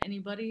given it to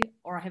anybody,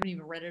 or I haven't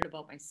even read it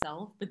about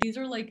myself, but these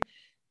are like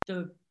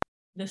the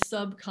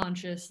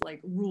subconscious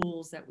like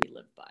rules that we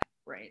live by,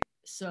 right?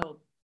 So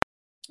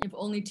if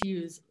only to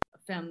use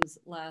Fem's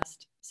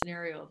last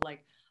scenario of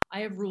like, I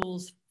have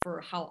rules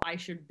for how I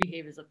should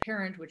behave as a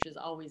parent, which is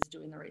always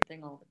doing the right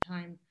thing all the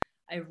time.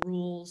 I have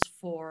rules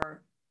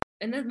for,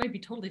 and that might be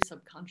totally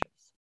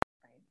subconscious,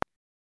 right?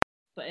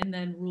 and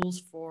then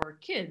rules for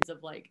kids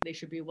of like they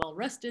should be well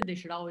rested, they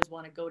should always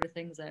want to go to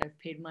things that I've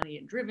paid money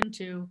and driven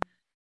to.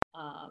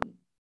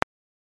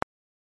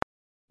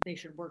 They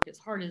should work as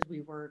hard as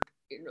we work,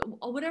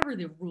 whatever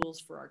the rules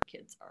for our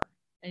kids are.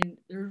 And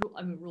there's,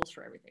 rules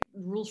for everything,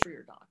 rules for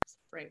your dogs,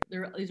 right?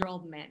 These are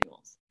all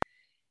manuals.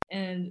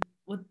 And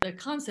what the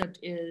concept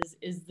is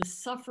the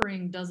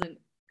suffering doesn't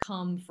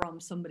come from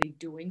somebody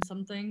doing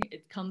something.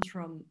 It comes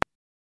from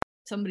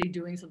somebody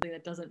doing something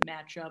that doesn't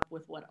match up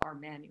with what our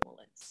manual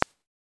is.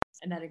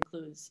 And that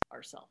includes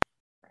ourselves,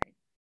 right?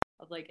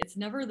 Of like, it's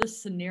never the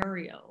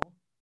scenario,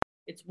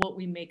 it's what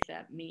we make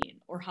that mean,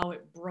 or how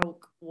it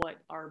broke what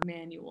our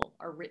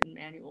written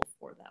manual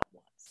for that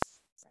was,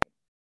 right?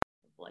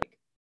 Like,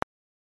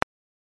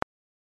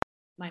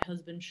 my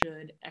husband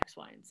should X,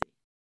 Y, and Z.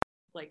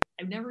 Like,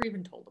 I've never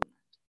even told him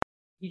that.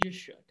 He just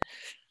should,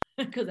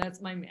 because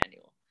that's my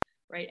manual,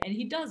 right? And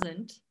he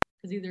doesn't,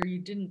 because either you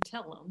didn't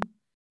tell him,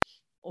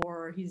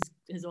 or he's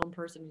his own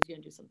person who's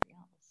going to do something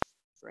else,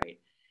 right?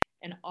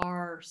 And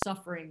our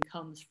suffering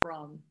comes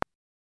from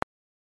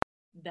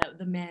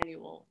the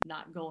manual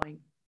not going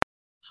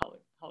how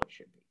it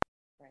should be,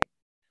 right?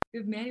 We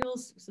have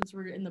manuals, since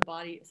we're in the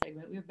body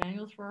segment, we have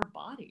manuals for our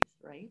bodies,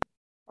 right?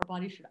 Our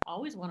body should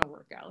always want to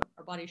work out.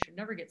 Our body should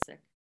never get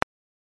sick.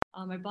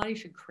 My body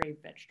should crave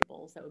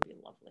vegetables. That would be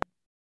lovely.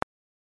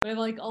 But I have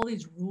like all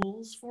these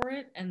rules for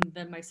it, and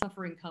then my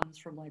suffering comes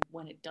from like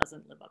when it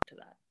doesn't live up to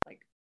that.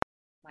 Like,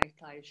 my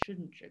thighs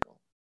shouldn't jiggle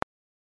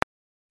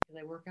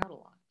because I work out a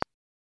lot.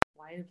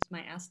 Why is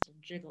my ass still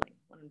jiggling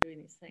when I'm doing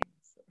these things,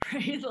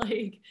 right?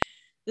 Like,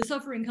 the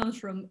suffering comes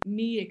from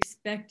me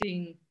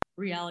expecting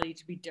reality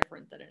to be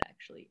different than it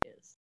actually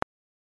is.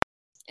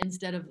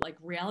 Instead of like,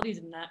 reality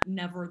is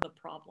never the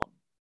problem.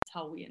 It's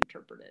how we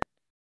interpret it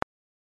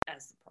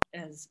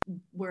as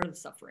where the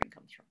suffering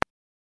comes from.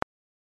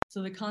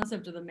 So the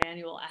concept of the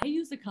manual, I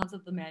use the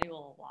concept of the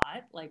manual a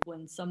lot. Like,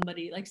 when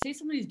somebody, like, say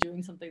somebody's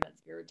doing something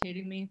that's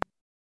irritating me,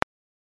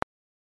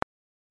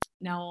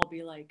 now I'll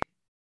be like,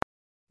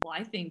 well,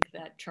 I think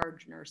that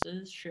charge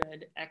nurses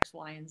should X,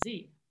 Y, and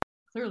Z.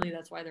 Clearly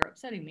that's why they're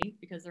upsetting me,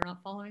 because they're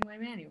not following my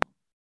manual.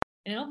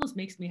 And it almost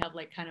makes me have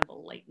like kind of a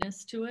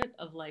lightness to it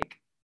of like,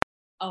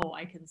 oh,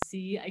 I can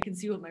see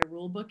what my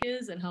rule book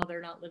is and how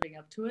they're not living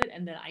up to it,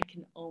 and then I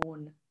can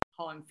own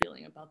how I'm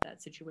feeling about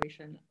that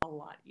situation a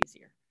lot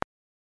easier.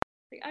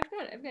 Like,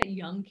 I've got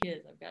young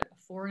kids. I've got a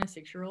 4 and a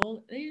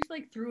 6-year-old. They just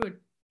like threw a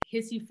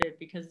hissy fit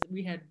because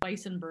we had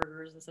bison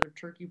burgers instead of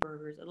turkey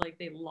burgers, and like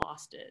they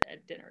lost it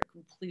at dinner,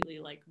 completely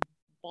like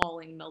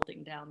bawling,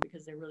 melting down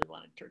because they really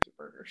wanted turkey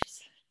burgers.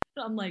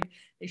 I'm like,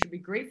 they should be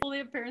grateful they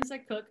have parents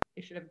that cook.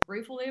 They should have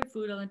grateful they have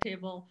food on the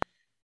table.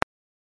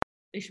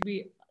 It should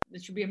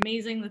be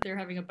amazing that they're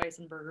having a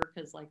bison burger,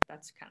 because like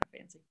that's kind of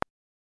fancy.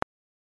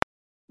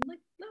 I'm like,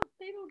 no,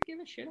 they don't give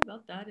a shit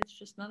about that. It's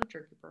just not a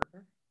turkey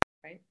burger,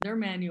 right? Their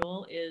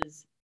manual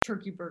is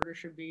turkey burger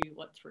should be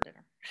what's for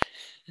dinner.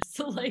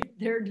 So like,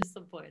 they're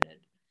disappointed.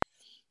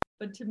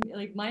 But to me,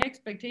 like, my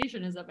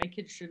expectation is that my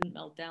kids shouldn't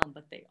melt down,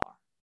 but they are.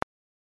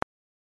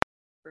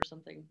 For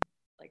something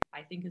like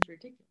I think is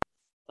ridiculous.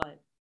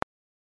 But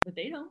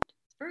they don't.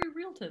 It's very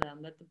real to them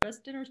that the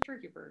best dinner is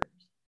turkey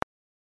burgers.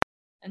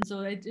 And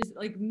so it just,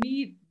 like,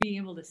 me being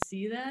able to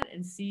see that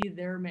and see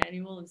their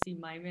manual and see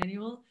my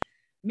manual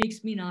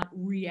makes me not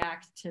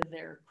react to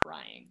their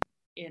crying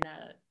in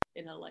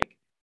a like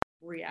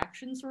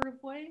reaction sort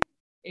of way.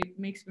 It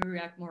makes me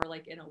react more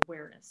like an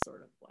awareness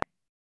sort of way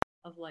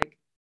of like,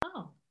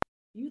 oh,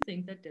 you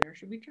think that dinner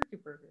should be turkey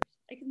burgers.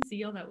 I can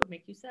see how that would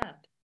make you sad.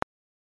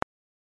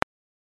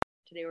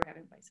 Today we're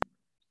having bison burgers.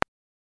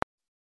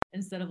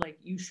 Instead of like,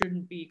 you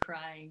shouldn't be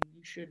crying,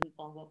 you shouldn't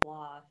blah, blah,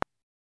 blah,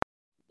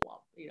 blah.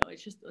 You know,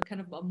 it's just a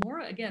kind of more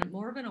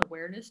of an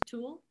awareness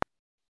tool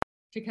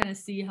to kind of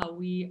see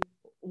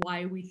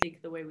why we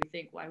think the way we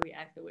think, why we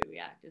act the way we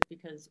act, is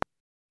because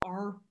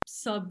our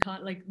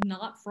like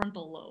not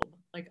frontal lobe,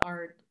 like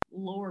our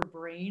lower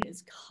brain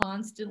is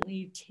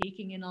constantly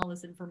taking in all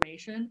this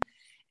information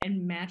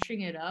and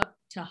matching it up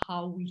to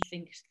how we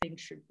think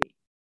things should be.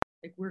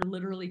 Like, we're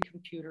literally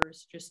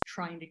computers just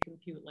trying to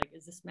compute, like,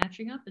 is this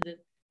matching up? Is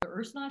it, the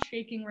earth's not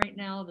shaking right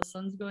now, the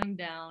sun's going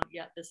down,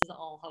 yeah, this is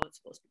all how it's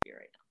supposed to be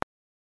right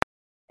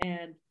now.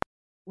 And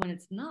when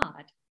it's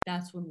not,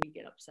 that's when we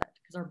get upset,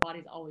 because our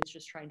body's always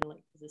just trying to,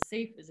 like, is it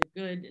safe? Is it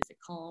good? Is it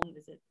calm?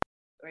 Is it,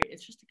 right?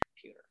 It's just a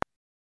computer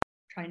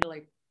trying to,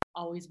 like,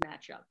 always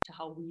match up to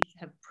how we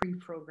have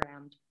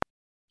pre-programmed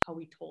how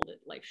we told it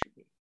life should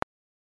be.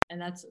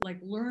 And that's like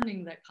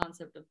learning that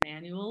concept of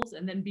manuals,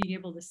 and then being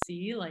able to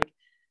see, like,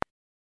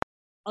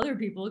 other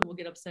people will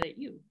get upset at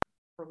you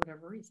for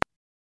whatever reason.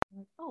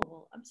 Like, oh,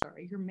 well, I'm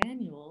sorry, your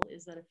manual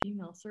is that a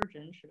female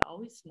surgeon should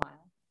always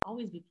smile,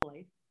 always be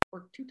polite,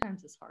 work 2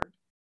 times as hard,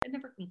 and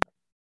never complain.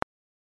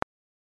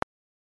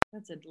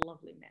 That's a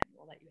lovely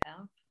manual that you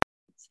have.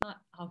 It's not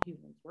how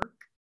humans work,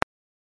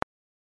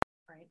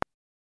 right?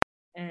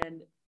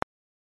 And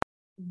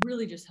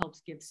really just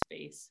helps give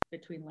space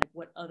between like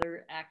what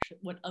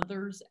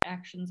others'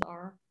 actions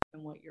are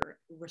and what your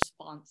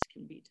response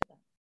can be to them.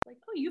 Like,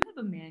 oh, you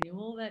have a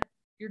manual that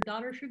your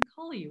daughter should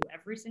call you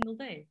every single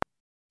day.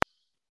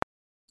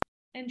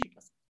 And she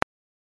doesn't.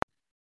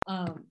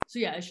 So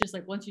yeah, it's just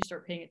like once you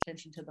start paying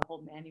attention to the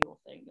whole manual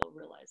thing, you'll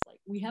realize like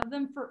we have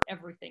them for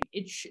everything.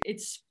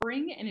 It's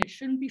spring and it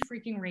shouldn't be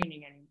freaking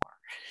raining anymore.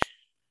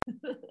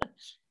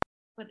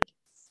 But it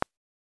is.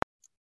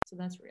 So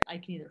that's real. I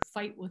can either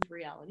fight with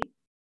reality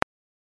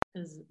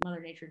because Mother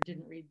Nature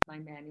didn't read my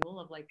manual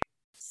of like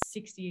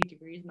 68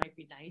 degrees might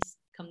be nice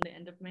come the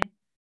end of May.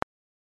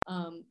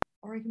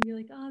 Or I can be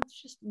like, oh, it's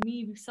just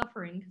me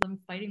suffering because I'm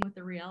fighting with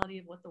the reality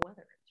of what the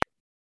weather is.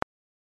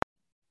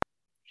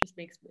 Just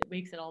makes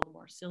it all the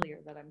more sillier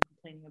that I'm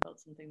complaining about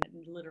something that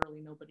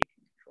literally nobody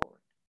can control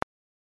right now.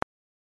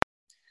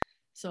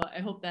 So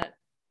I hope that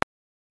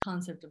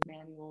concept of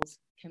manuals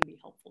can be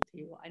helpful to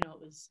you. I know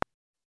it was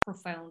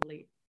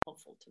profoundly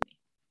helpful to me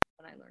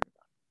when I learned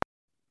about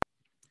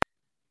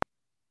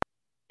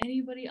it.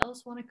 Anybody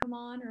else want to come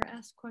on or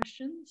ask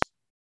questions?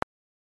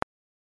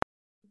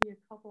 Maybe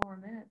a couple more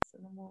minutes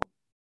and then we'll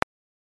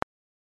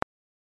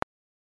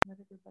let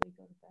everybody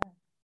go to bed.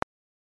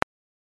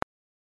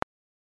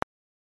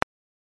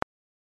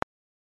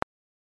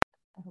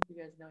 I hope you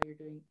guys know you're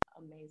doing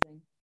amazing.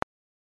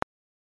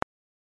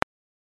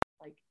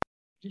 Like,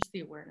 just the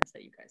awareness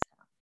that you guys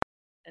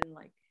have and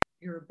like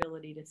your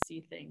ability to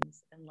see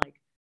things and like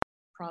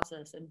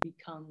process and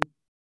become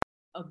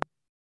a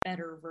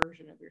better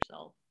version of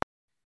yourself.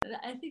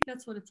 I think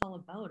that's what it's all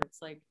about.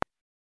 It's like,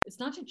 it's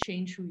not to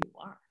change who you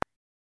are.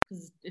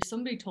 Because if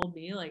somebody told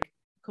me like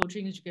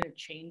coaching is going to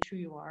change who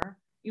you are,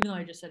 even though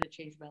I just said it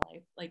changed my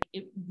life, like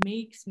it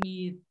makes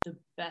me the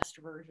best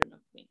version of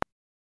me.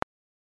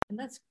 And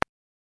that's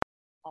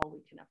all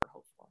we can ever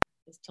hope for,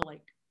 is to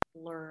like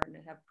learn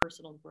and have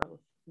personal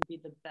growth and be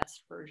the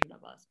best version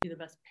of us, be the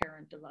best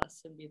parent of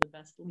us, and be the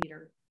best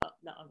leader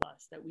of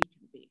us that we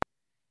can be.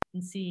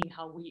 And seeing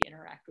how we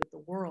interact with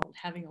the world,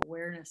 having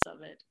awareness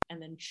of it, and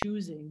then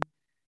choosing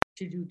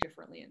to do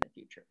differently in the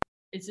future.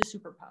 It's a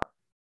superpower.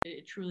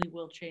 It truly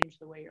will change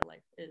the way your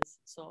life is.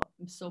 So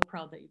I'm so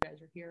proud that you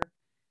guys are here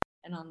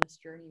and on this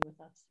journey with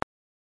us.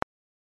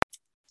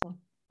 So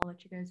I'll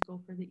let you guys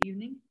go for the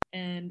evening.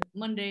 And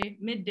Monday,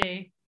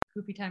 midday,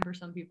 goofy time for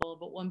some people,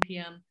 but 1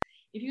 p.m.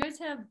 If you guys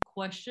have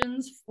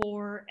questions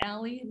for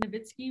Allie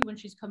Novitsky when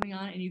she's coming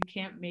on and you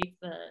can't make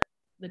the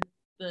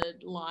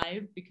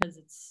live because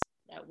it's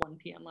at 1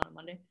 p.m. on a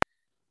Monday,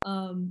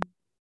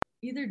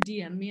 either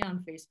DM me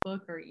on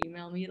Facebook or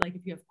email me, like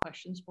if you have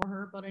questions for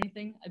her about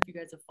anything, if you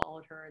guys have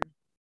followed her and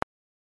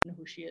know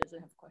who she is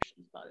and have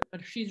questions about it.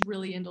 But if she's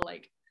really into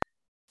like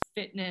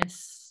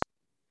fitness,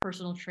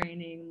 personal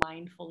training,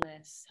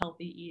 mindfulness,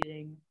 healthy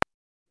eating,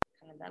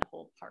 kind of that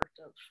whole part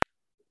of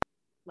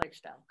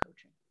lifestyle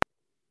coaching.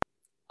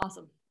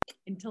 Awesome.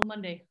 Until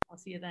Monday, I'll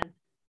see you then.